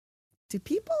 He's like, do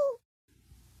people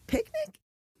picnic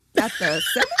at the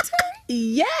cemetery?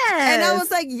 Yes. And I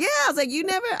was like, yeah. I was like, you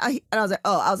never. And I was like,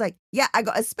 oh. I was like, yeah. I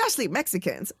go, especially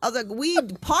Mexicans. I was like, we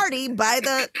party by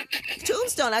the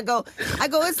tombstone. I go.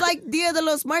 It's like Dia de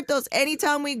los Muertos.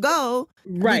 Anytime we go,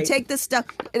 right. We take the stuff.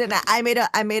 And then I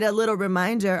made a little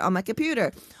reminder on my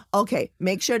computer. Okay,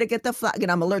 make sure to get the flower.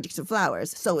 I'm allergic to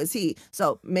flowers. So is he.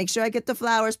 So make sure I get the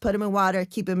flowers, put them in water,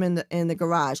 keep them in the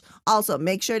garage. Also,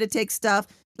 make sure to take stuff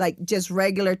like just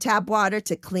regular tap water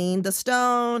to clean the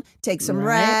stone, take some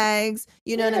rags,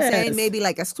 you know what I'm saying? Maybe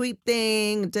like a sweep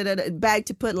thing, bag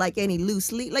to put like any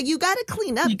loose leaf. Like you got to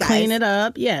clean up, guys. Clean it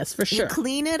up, yes, for sure. You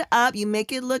clean it up, you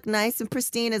make it look nice and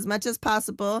pristine as much as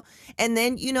possible. And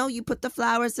then, you put the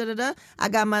flowers, I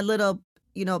got my little,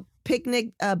 picnic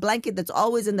blanket that's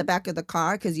always in the back of the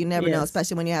car because you never know,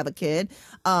 especially when you have a kid.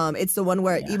 It's the one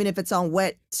where even if it's on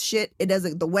wet shit,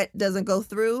 the wet doesn't go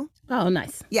through. Oh,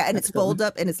 nice. Yeah, and it's folded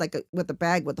up and it's like with the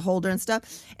bag with the holder and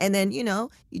stuff. And then, you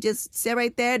just sit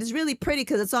right there. It's really pretty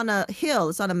because it's on a hill.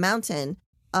 It's on a mountain,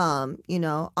 on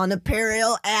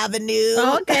Imperial Avenue.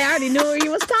 Okay, I already knew what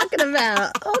you was talking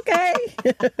about. Okay.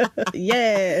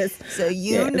 Yes. So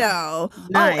know.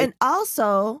 Nice. Oh, and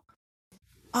also...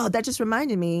 Oh, that just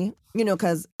reminded me,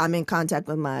 because I'm in contact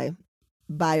with my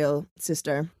bio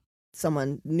sister,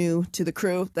 someone new to the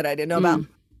crew that I didn't know about.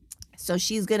 So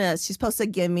she's supposed to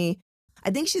give me, I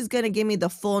think she's going to give me the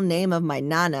full name of my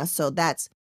Nana. So that's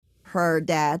her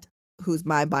dad, who's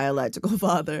my biological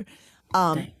father,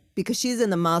 because she's in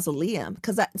the mausoleum.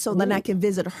 Then I can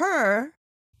visit her.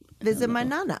 Visit my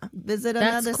Nana. Visit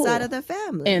another side of the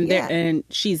family. And and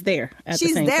she's there.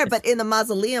 She's there, but in the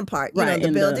mausoleum part,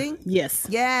 the building. Yes.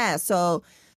 Yeah. So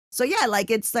yeah,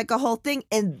 like it's like a whole thing.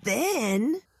 And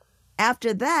then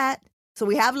after that, so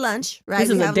we have lunch, right? This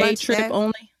is a day trip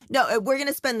only? No, we're going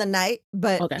to spend the night,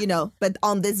 but, Okay. but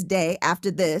on this day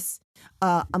after this,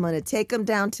 I'm going to take them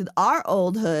down to our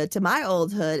old hood, to my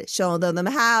old hood, show them the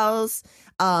house,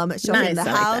 show him Nice, the I like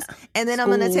house. that. And then I'm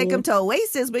going to take Cool. him to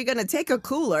Oasis. We're going to take a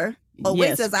cooler, Yes,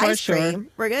 Oasis for ice sure. cream.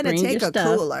 We're going to Bring take your a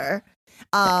stuff. cooler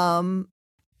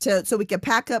so we can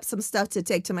pack up some stuff to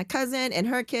take to my cousin and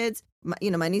her kids, my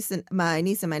niece and my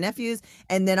nephews,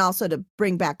 and then also to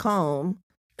bring back home.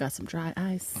 Got some dry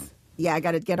ice. Yeah, I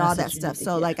got to get all That's that what you stuff. need,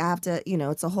 So, yeah. like, I have to,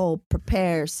 it's a whole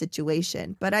prepare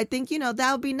situation. But I think,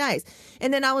 that would be nice.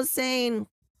 And then I was telling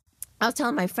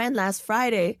my friend last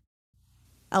Friday,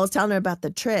 I was telling her about the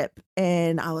trip.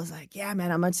 And I was like, yeah,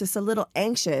 man, I'm just a little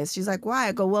anxious. She's like, why?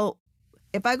 I go, well,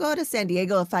 if I go to San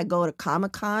Diego, if I go to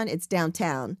Comic-Con, it's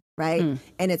downtown, right?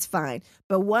 And it's fine.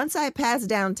 But once I pass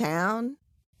downtown,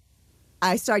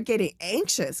 I start getting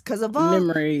anxious because of all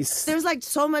Memories. there's like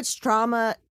so much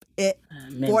trauma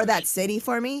for that city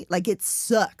for me. Like, it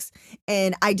sucks.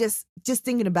 And I just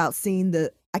thinking about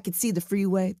I could see the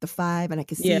freeway, the 5, and I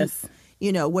could see, Yes.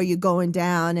 where you're going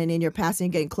down, and then you're passing,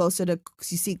 getting closer to,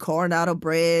 you see Coronado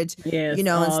Bridge, Yes, and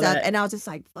all stuff. that. And I was just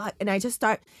like, fuck. And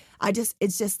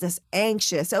it's just this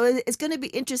anxious. So it's going to be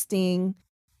interesting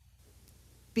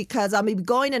because I'll be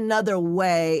going another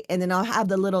way, and then I'll have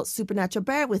the little supernatural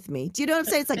bear with me. Do you know what I'm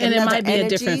saying? It's like And it another might be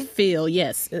energy. a different feel.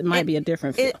 Yes, it might be a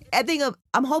different feel. I think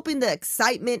I'm hoping the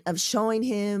excitement of showing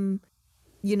him,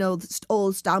 the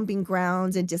old stomping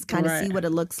grounds and just kind of see Right. what it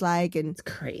looks like, and It's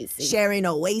crazy. sharing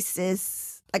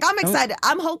Oasis. Like, I'm excited.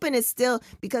 I'm hoping it's still,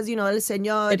 because, El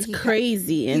Señor, It's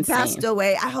crazy he insane. passed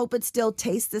away. I hope it still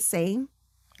tastes the same.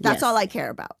 That's Yes. all I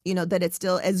care about, that it's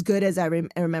still as good as I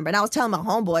remember. And I was telling my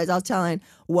homeboys, I was telling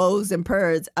Woes and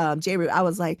Purds, J-Root, I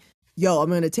was like, yo, I'm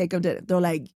going to take them to, they're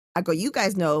like, I go, you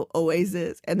guys know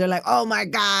Oasis. And they're like, oh my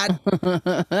God.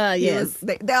 Yes.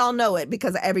 They all know it,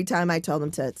 because every time I told them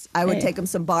to, I would Hey. take them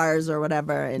some bars or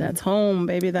whatever. And That's home,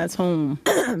 baby. That's home.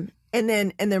 and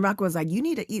then Rocco was like, you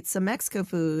need to eat some Mexican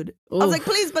food. I was like,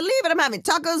 please believe it. I'm having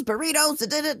tacos, burritos,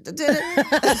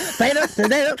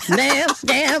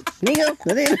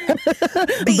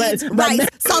 beans, rice,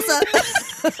 salsa,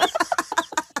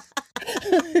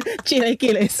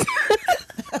 Chilaquiles.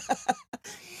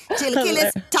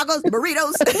 chilaquiles, tacos,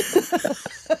 burritos.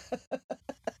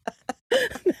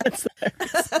 That's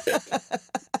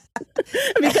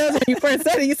because when you first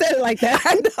said it, you said it like that.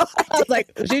 I know. I was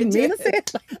like, she didn't mean to say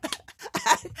it.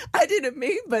 I didn't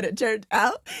mean, but it turned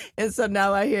out. And so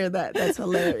now I hear that. That's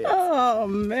hilarious. Oh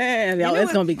man, yo, know it's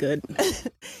what? gonna be good.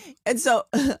 And so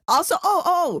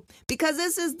also, because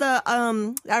this is the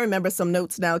I remember some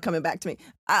notes now coming back to me.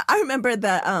 I remember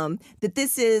that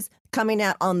this is coming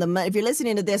out on if you're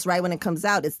listening to this right when it comes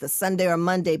out, it's the Sunday or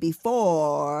Monday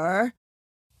before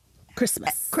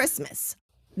Christmas.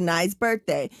 Nice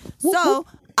birthday. So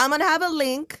I'm gonna have a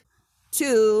link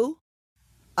to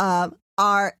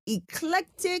our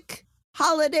eclectic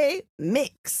holiday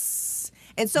mix.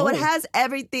 And so it has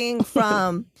everything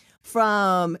from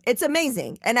it's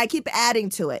amazing, and I keep adding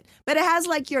to it, but it has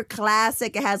like your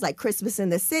classic. It has like Christmas in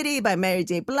the City by Mary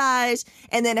J. Blige,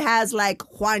 and then it has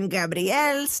like Juan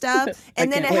Gabriel stuff,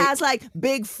 and then it has like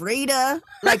Big Frida,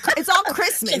 like it's all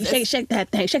Christmas. Shake that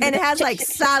thing. And it has like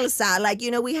salsa, like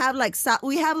we have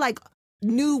like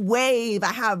new wave.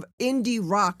 I have indie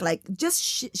rock, like just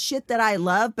shit that I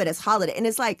love, but it's holiday, and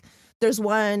it's like. There's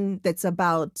one that's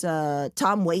about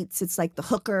Tom Waits. It's like the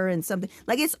hooker and something.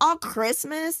 Like, it's all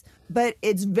Christmas, but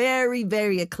it's very,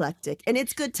 very eclectic. And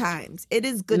it's good times. It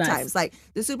is good times. Like,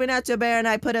 the Supernatural Bear and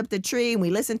I put up the tree and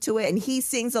we listen to it, and he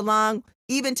sings along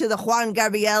even to the Juan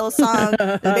Gabriel song,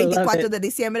 the 24 de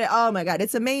Diciembre. Oh, my God.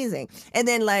 It's amazing. And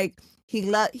then, like,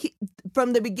 he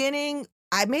from the beginning,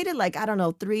 I made it like, I don't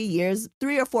know, 3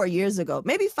 or 4 years ago,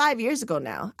 maybe 5 years ago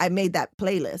now. I made that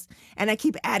playlist, and I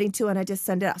keep adding to it, and I just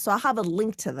send it out. So I'll have a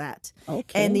link to that.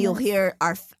 Okay. And you'll hear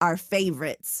our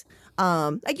favorites.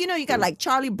 Like, you got like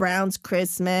Charlie Brown's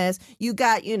Christmas. You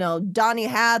got, Donny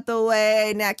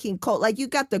Hathaway, Nat King Cole. Like, you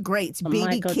got the greats, B.B.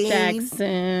 Michael King.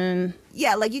 Jackson.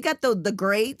 Yeah, like you got the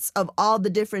greats of all the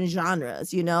different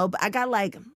genres, But I got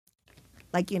like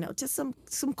just some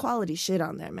quality shit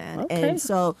on there, man. Okay. And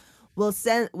so we'll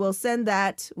send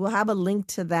that. We'll have a link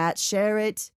to that. Share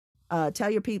it. Tell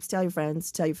your peeps, tell your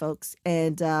friends, tell your folks.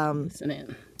 And Listen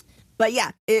in. but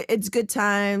yeah, it's good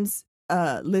times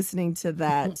listening to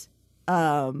that.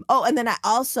 And then a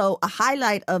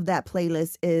highlight of that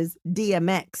playlist is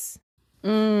DMX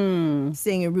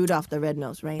singing Rudolph the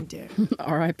Red-Nosed Reindeer.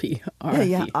 R.I.P.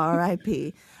 Yeah,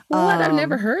 R.I.P. What? I've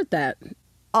never heard that.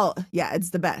 Oh yeah, it's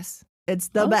the best. It's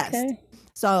the best.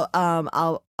 So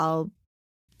I'll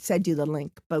send you the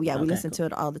link. But yeah, we listen to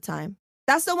it all the time.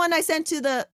 That's the one I sent to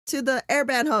to the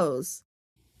airband hose?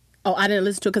 Oh, I didn't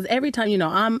listen to it because every time,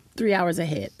 I'm 3 hours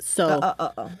ahead. So,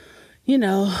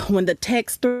 when the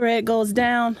text thread goes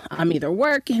down, I'm either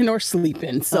working or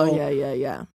sleeping. So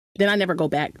yeah. Then I never go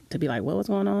back to be like, what was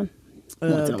going on?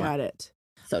 Got it.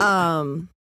 So, I'm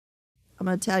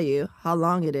going to tell you how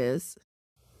long it is.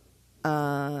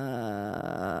 I'm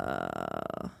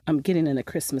getting in the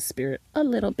Christmas spirit a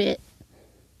little bit.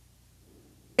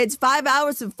 It's 5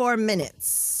 hours and 4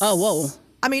 minutes. Oh, whoa.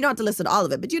 I mean, you don't have to listen to all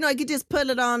of it, but you could just put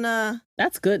it on.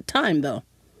 That's good time, though.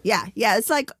 Yeah. It's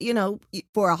like,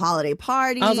 for a holiday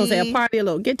party. I was going to say a party, a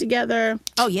little get together.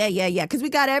 Oh, yeah. Because we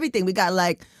got everything. We got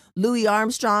like Louis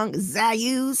Armstrong,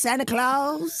 Zayu, Santa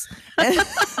Claus.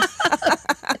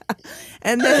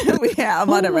 And then I'm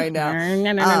on it right now.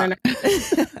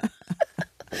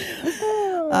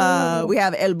 We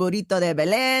have El Burrito de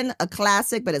Belén, a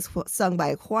classic, but it's sung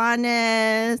by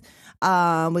Juanes.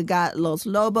 We got Los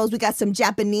Lobos. We got some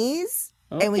Japanese,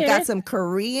 and we got some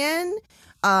Korean.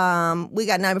 We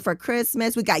got Night Before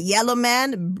Christmas. We got Yellow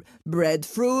Man,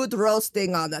 breadfruit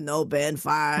roasting on an open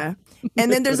fire.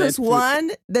 And then there's this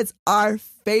one that's our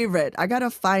favorite. I gotta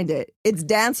find it. It's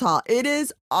Dance Hall. It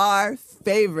is our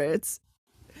favorite.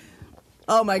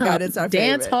 Oh my God, it's our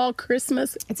Dance Hall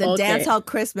Christmas. It's a Dance Hall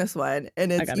Christmas one,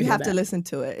 and you have to listen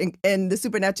to it. And the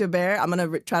Supernatural Bear, I'm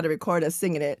gonna try to record us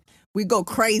singing it. We go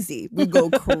crazy. I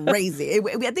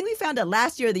think we found it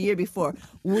last year or the year before.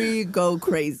 We go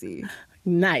crazy.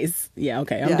 Nice. Yeah.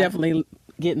 Okay. I'm definitely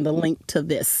getting the link to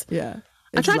this. Yeah.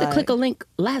 I tried to click a link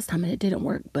last time and it didn't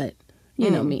work, but you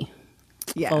know me,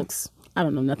 folks. I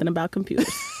don't know nothing about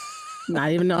computers.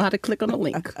 Not even know how to click on a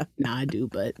link. Nah, I do,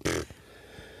 but.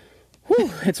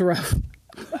 Whew, it's rough.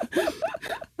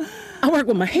 I work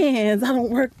with my hands. I don't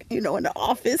work, in the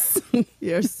office.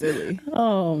 You're silly.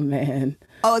 Oh, man.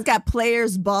 Oh, it's got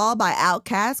Players Ball by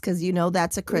Outkast because,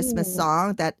 that's a Christmas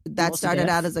song. That started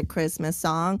out as a Christmas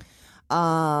song.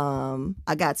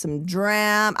 I got some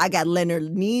Dram. I got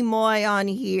Leonard Nimoy on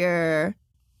here.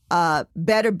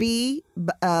 Better Be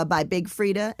by Big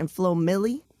Frida and Flo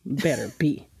Milli. Better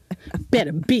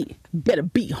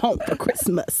be home for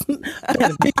Christmas.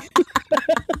 Better be.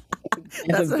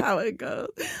 That's how it goes.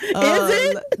 Is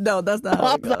it? No, that's not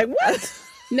how it goes. I was like, what?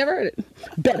 Never heard it.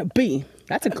 Better be.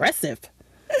 That's aggressive.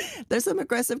 There's some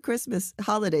aggressive Christmas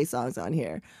holiday songs on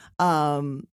here.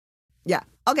 Yeah.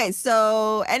 Okay,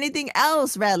 so anything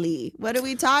else, Relly? What are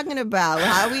we talking about?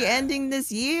 How are we ending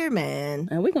this year, man?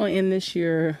 And we're going to end this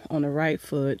year on the right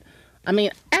foot. I mean,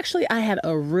 actually, I had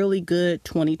a really good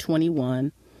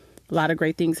 2021. A lot of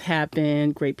great things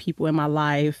happened, great people in my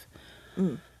life.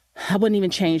 I wouldn't even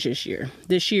change this year.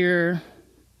 This year,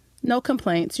 no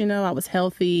complaints. I was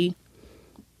healthy,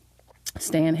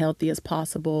 staying healthy as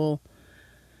possible.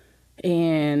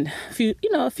 And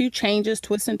a few changes,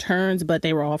 twists and turns, but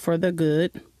they were all for the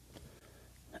good.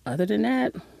 Other than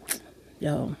that,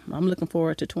 I'm looking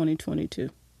forward to 2022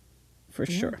 for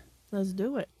sure. Let's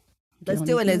do it. Let's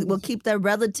do it. We'll keep the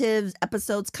relatives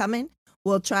episodes coming.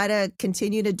 We'll try to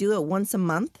continue to do it once a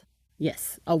month.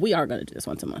 Yes. Oh, we are going to do this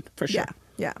once a month for sure.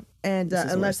 Yeah. And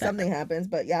unless something happens,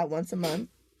 but once a month.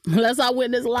 Unless I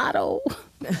win this lotto.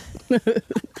 You're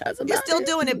still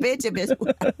doing it, bitch.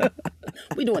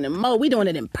 We doing it more. We doing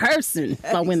it in person. If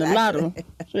I win the lotto,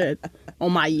 shit,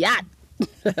 on my yacht.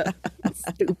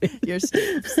 Stupid. You're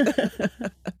stupid.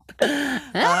 All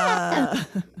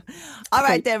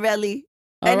right, then, Relly.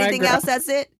 Anything else? That's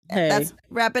it. Hey, let's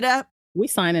wrap it up. We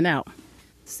signing out.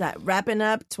 Wrapping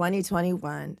up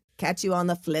 2021. Catch you on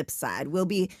the flip side. We'll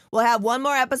have one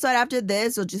more episode after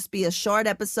this. It'll just be a short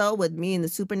episode with me and the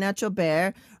Supernatural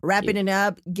Bear, wrapping it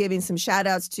up, giving some shout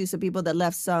outs to some people that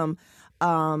left some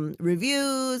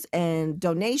reviews and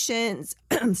donations.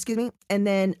 Excuse me. And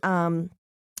then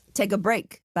take a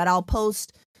break. But I'll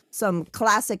post some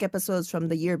classic episodes from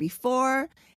the year before.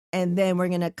 And then we're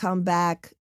going to come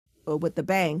back with the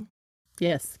bang.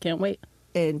 Yes. Can't wait.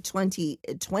 In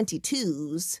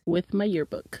 2022's. With my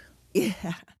yearbook.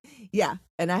 Yeah.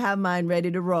 And I have mine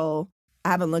ready to roll. I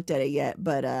haven't looked at it yet,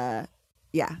 but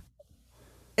yeah.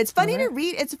 It's funny to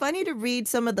read. It's funny to read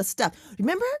some of the stuff.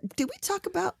 Remember, did we talk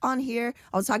about on here?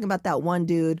 I was talking about that one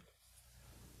dude,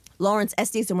 Lawrence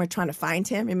Estes, and we're trying to find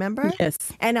him, remember? Yes.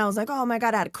 And I was like, oh my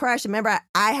God, I had a crush. Remember,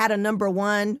 I had a number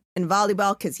one in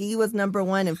volleyball because he was number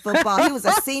one in football. He was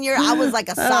a senior. I was like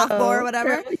a sophomore or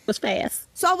whatever. He was fast.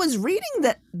 So I was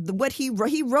reading what he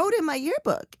wrote in my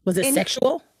yearbook. Was it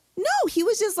sexual? No, he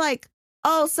was just like,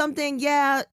 oh, something,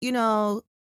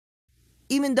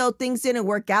 even though things didn't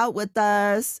work out with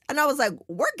us. And I was like,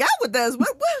 work out with us?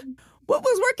 What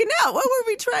was working out? What were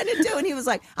we trying to do? And he was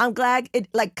like, I'm glad it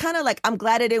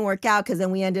didn't work out because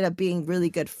then we ended up being really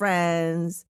good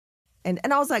friends. And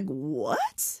I was like,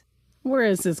 what? Where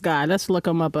is this guy? Let's look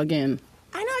him up again.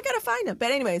 I know, I gotta find him.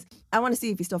 But anyways, I want to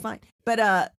see if he's still fine.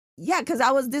 But yeah,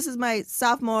 because this is my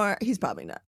sophomore. He's probably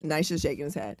not. Nice, just shaking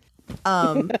his head.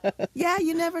 Yeah,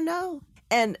 you never know.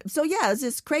 And so yeah, it's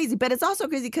just crazy. But it's also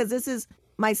crazy because this is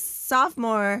my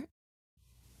sophomore.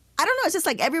 I don't know. It's just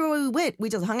like everywhere we went, we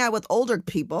just hung out with older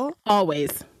people.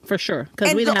 Always, for sure,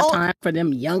 because we didn't have time for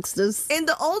them youngsters. And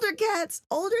the older cats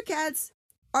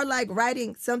are like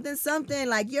writing something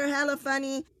like you're hella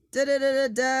funny. Da da da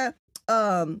da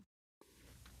da.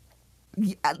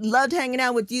 I loved hanging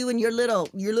out with you and your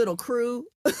little crew.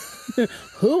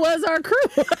 Who was our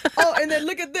crew? Oh, and then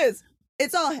look at this.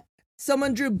 It's all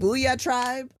someone drew Booyah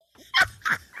Tribe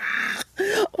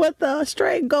with the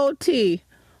straight goatee.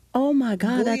 Oh my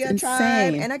God, Booyah that's Tribe.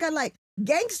 insane. And I got like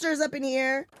gangsters up in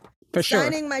here for sure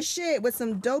signing my shit with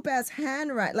some dope ass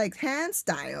hand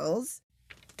styles.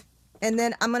 And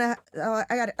then I'm gonna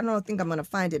I don't think I'm gonna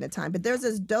find it in time, but there's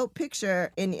this dope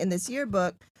picture in this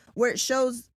yearbook where it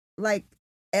shows like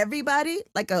everybody,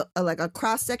 like a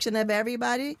cross section of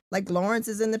everybody. Like Lawrence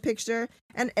is in the picture,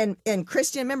 and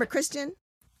Christian. Remember Christian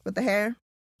with the hair?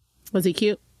 Was he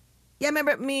cute? Yeah,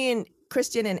 remember me and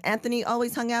Christian and Anthony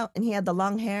always hung out, and he had the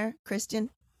long hair. Christian,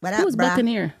 what up, who was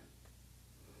Buccaneer?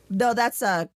 No, that's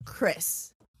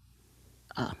Chris.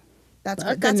 Oh, that's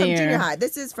from junior high.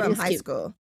 This is from high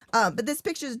school. But this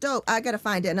picture is dope. I gotta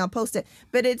find it and I'll post it.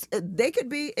 But it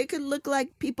could look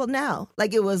like people now.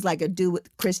 Like it was like a dude with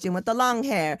Christian with the long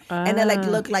hair, and it like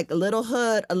looked like a little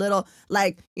hood, a little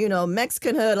like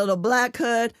Mexican hood, a little black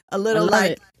hood, a little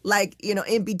like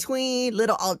in between,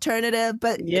 little alternative.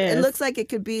 But yes. It looks like it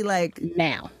could be like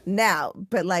now.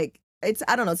 But like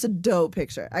I don't know. It's a dope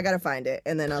picture. I gotta find it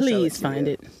and then I'll please show it to find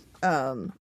you. it.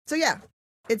 So yeah,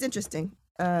 it's interesting.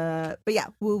 But yeah,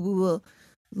 we will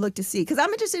look to see, because I'm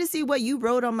interested to see what you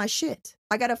wrote on my shit.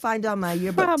 I gotta find on my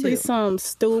yearbook probably too. Some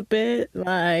stupid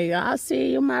like I'll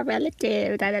see you, my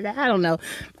relative. Da, da, da. I don't know.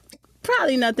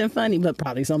 Probably nothing funny, but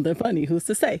probably something funny. Who's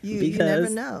to say? You never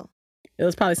know. It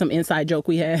was probably some inside joke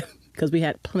we had because we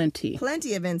had plenty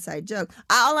of inside joke.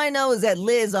 All I know is that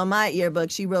Liz on my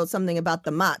yearbook, she wrote something about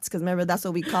the mots, because remember that's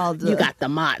what we called you got the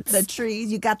mots, the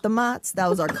trees. You got the mots. That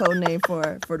was our code name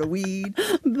for the weed.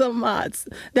 The mots.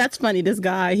 That's funny. This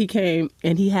guy, he came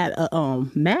and he had a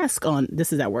mask on.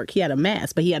 This is at work. He had a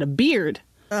mask, but he had a beard.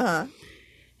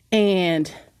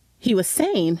 And he was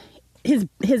saying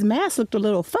his mask looked a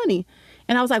little funny,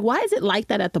 and I was like, why is it like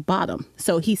that at the bottom?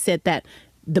 So he said that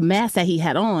the mask that he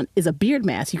had on is a beard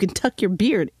mask. You can tuck your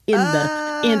beard in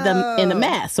the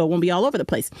mask, so it won't be all over the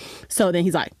place. So then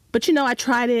he's like, but I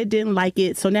tried it, didn't like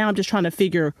it. So now I'm just trying to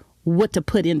figure what to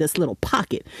put in this little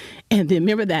pocket. And then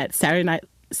remember that Saturday Night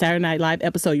Live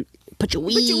episode, you put your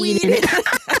weed in it.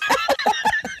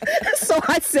 So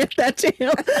I said that to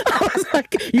him. I was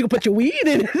like, you can put your weed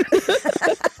in it.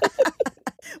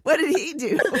 What did he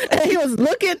do? And he was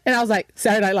looking, and I was like,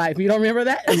 Saturday Night Live, you don't remember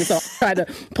that? And so I tried to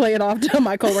play it off to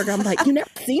my coworker. I'm like, you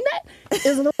never seen that? It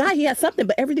was a little guy, he had something,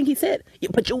 but everything he said, you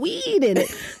put your weed in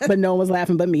it. But no one was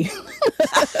laughing but me. See,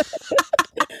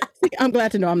 I'm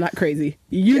glad to know I'm not crazy.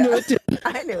 You knew it too.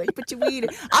 I knew it. You put your weed in.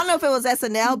 I don't know if it was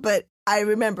SNL, but I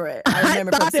remember it. I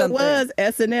thought it was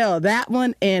SNL. That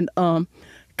one and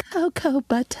Cocoa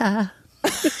Butter. I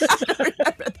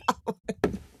remember that one.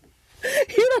 You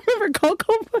don't remember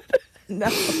Cocoa Butter? No.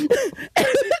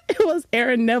 It was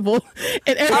Aaron Neville.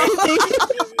 And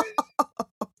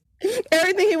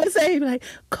everything he would say, he'd be like,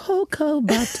 Cocoa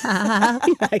Butter.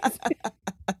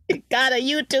 You gotta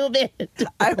YouTube it.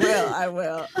 I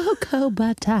will. Cocoa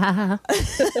Butter.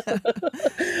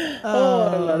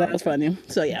 Oh, that was funny.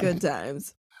 So yeah. Good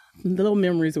times. The little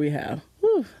memories we have.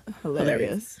 Whew.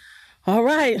 Hilarious. All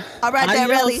right. Then,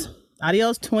 really.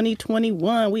 Adios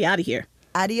 2021. We out of here.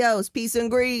 Adios. Peace and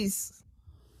grease.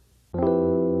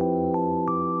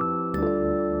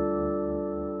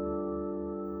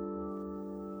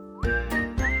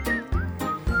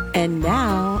 And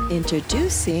now,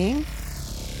 introducing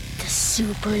the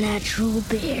Supernatural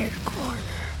Bear Corner.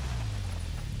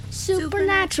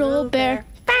 Supernatural Bear.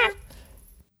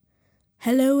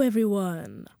 Hello,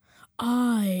 everyone.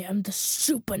 I am the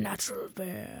Supernatural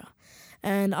Bear,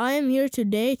 and I am here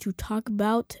today to talk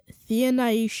about Thea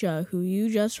Naisha, who you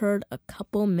just heard a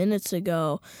couple minutes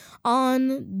ago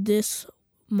on this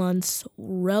month's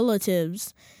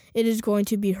Relatives. It is going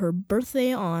to be her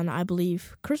birthday on, I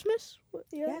believe, Christmas?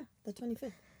 Yeah, the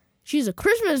 25th. She's a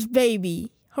Christmas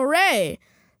baby. Hooray!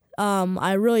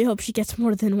 I really hope she gets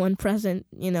more than one present,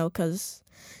 because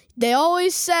they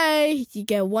always say you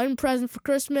get one present for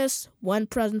Christmas, one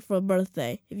present for a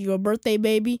birthday. If you're a birthday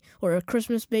baby, or a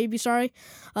Christmas baby,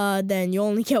 then you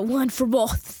only get one for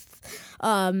both.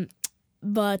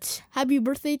 But happy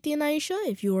birthday, Tia Naisha,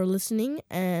 if you are listening.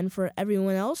 And for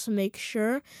everyone else, make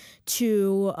sure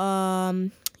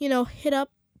to, hit up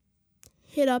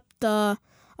the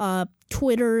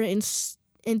Twitter and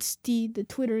the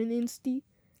Twitter and Instagram?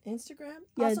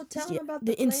 Yeah, also, tell them about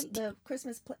the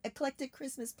eclectic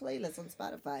Christmas playlist on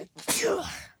Spotify.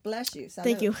 Bless you. Salud.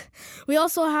 Thank you. We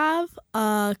also have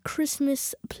a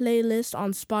Christmas playlist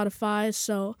on Spotify,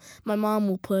 so my mom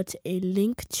will put a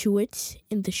link to it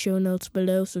in the show notes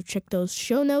below, so check those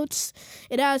show notes.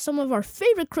 It has some of our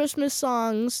favorite Christmas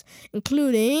songs,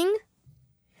 including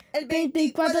El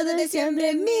 24 de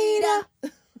diciembre, mira.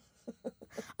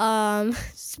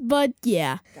 But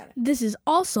yeah, this is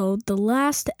also the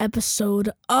last episode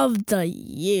of the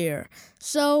year.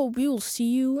 So we will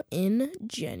see you in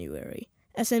January.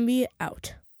 SMB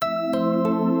out.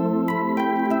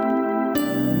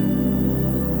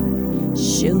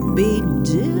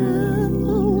 Shoo-be-doo.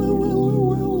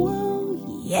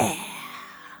 Yeah.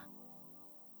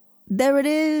 There it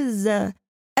is.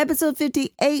 Episode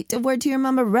 58 of Word to Your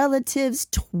Mama Relatives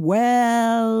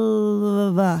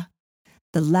 12.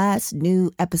 The last new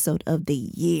episode of the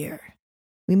year.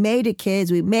 We made it,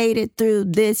 kids. We made it through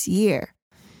this year.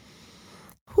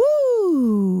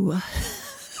 Woo!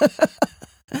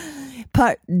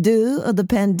 Part 2 of the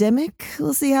pandemic.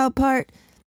 We'll see how part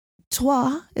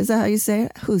 3, is that how you say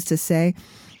it? Who's to say?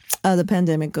 The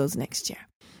pandemic goes next year.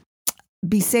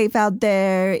 Be safe out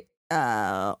there.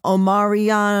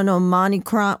 Omicron,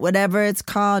 whatever it's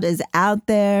called, is out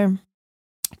there.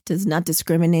 Does not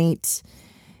discriminate.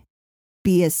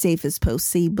 Be as safe as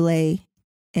possible.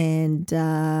 And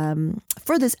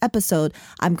for this episode,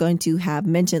 I'm going to have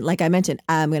mentioned, like I mentioned,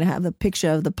 I'm going to have a picture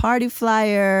of the party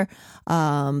flyer,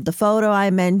 the photo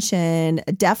I mentioned,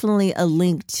 definitely a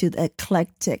link to the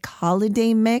eclectic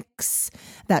holiday mix,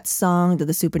 that song that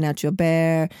the Supernatural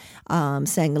Bear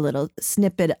sang a little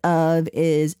snippet of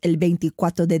is El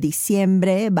 24 de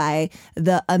Diciembre by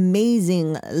the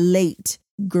amazing, late,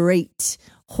 great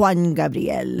Juan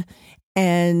Gabriel.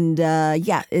 And I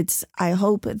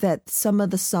hope that some of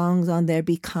the songs on there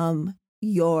become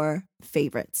your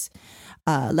favorites.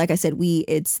 Like I said,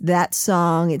 it's that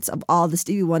song. It's of all the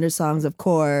Stevie Wonder songs, of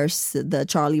course, the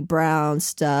Charlie Brown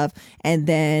stuff. And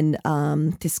then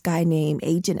this guy named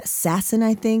Agent Assassin,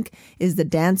 I think, is the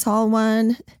dance hall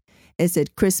one. Is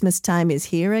it Christmas Time Is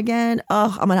Here Again?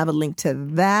 Oh, I'm going to have a link to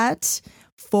that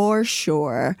for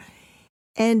sure.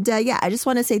 And I just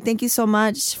want to say thank you so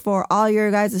much for all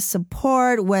your guys'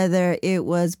 support, whether it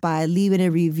was by leaving a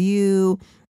review,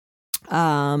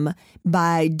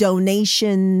 by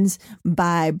donations,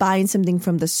 by buying something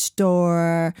from the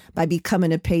store, by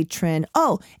becoming a patron.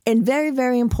 Oh, and very,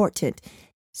 very important,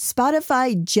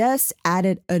 Spotify just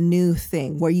added a new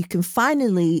thing where you can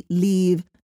finally leave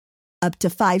up to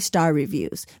 5-star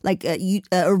reviews, like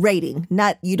a rating.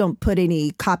 Not, you don't put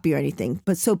any copy or anything.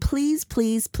 But so please,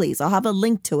 I'll have a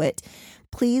link to it.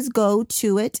 Please go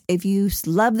to it. If you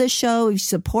love the show, if you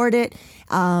support it,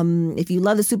 if you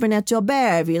love the Supernatural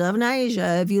Bear, if you love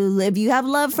Naisha, if you have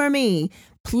love for me,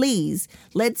 please,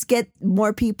 let's get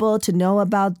more people to know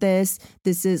about this.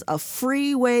 This is a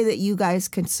free way that you guys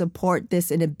can support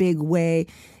this in a big way.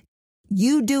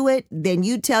 You do it, then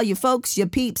you tell your folks, your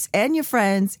peeps, and your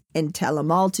friends, and tell them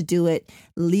all to do it.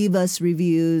 Leave us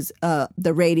reviews,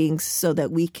 the ratings, so that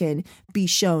we can be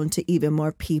shown to even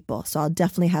more people. So I'll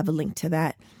definitely have a link to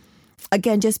that.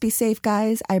 Again, just be safe,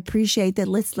 guys. I appreciate that.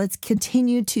 Let's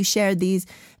continue to share these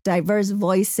diverse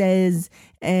voices.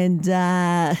 And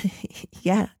let's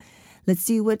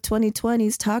see what 2020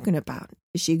 is talking about.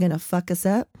 Is she going to fuck us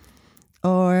up?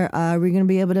 Or are we going to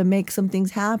be able to make some things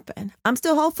happen? I'm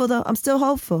still hopeful, though. I'm still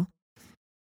hopeful.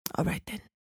 All right, then.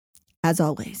 As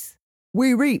always,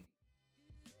 we reap.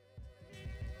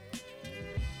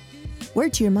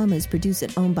 Word to Your Mama is produced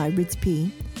and owned by Ritz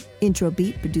P. Intro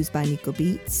beat produced by Nico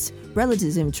Beats.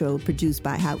 Relatives intro produced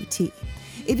by Howie T.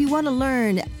 If you want to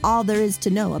learn all there is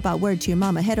to know about Word to Your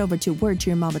Mama, head over to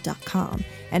wordtoyourmama.com.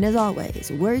 And as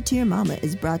always, Word to Your Mama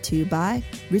is brought to you by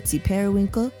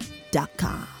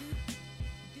ritzyperiwinkle.com.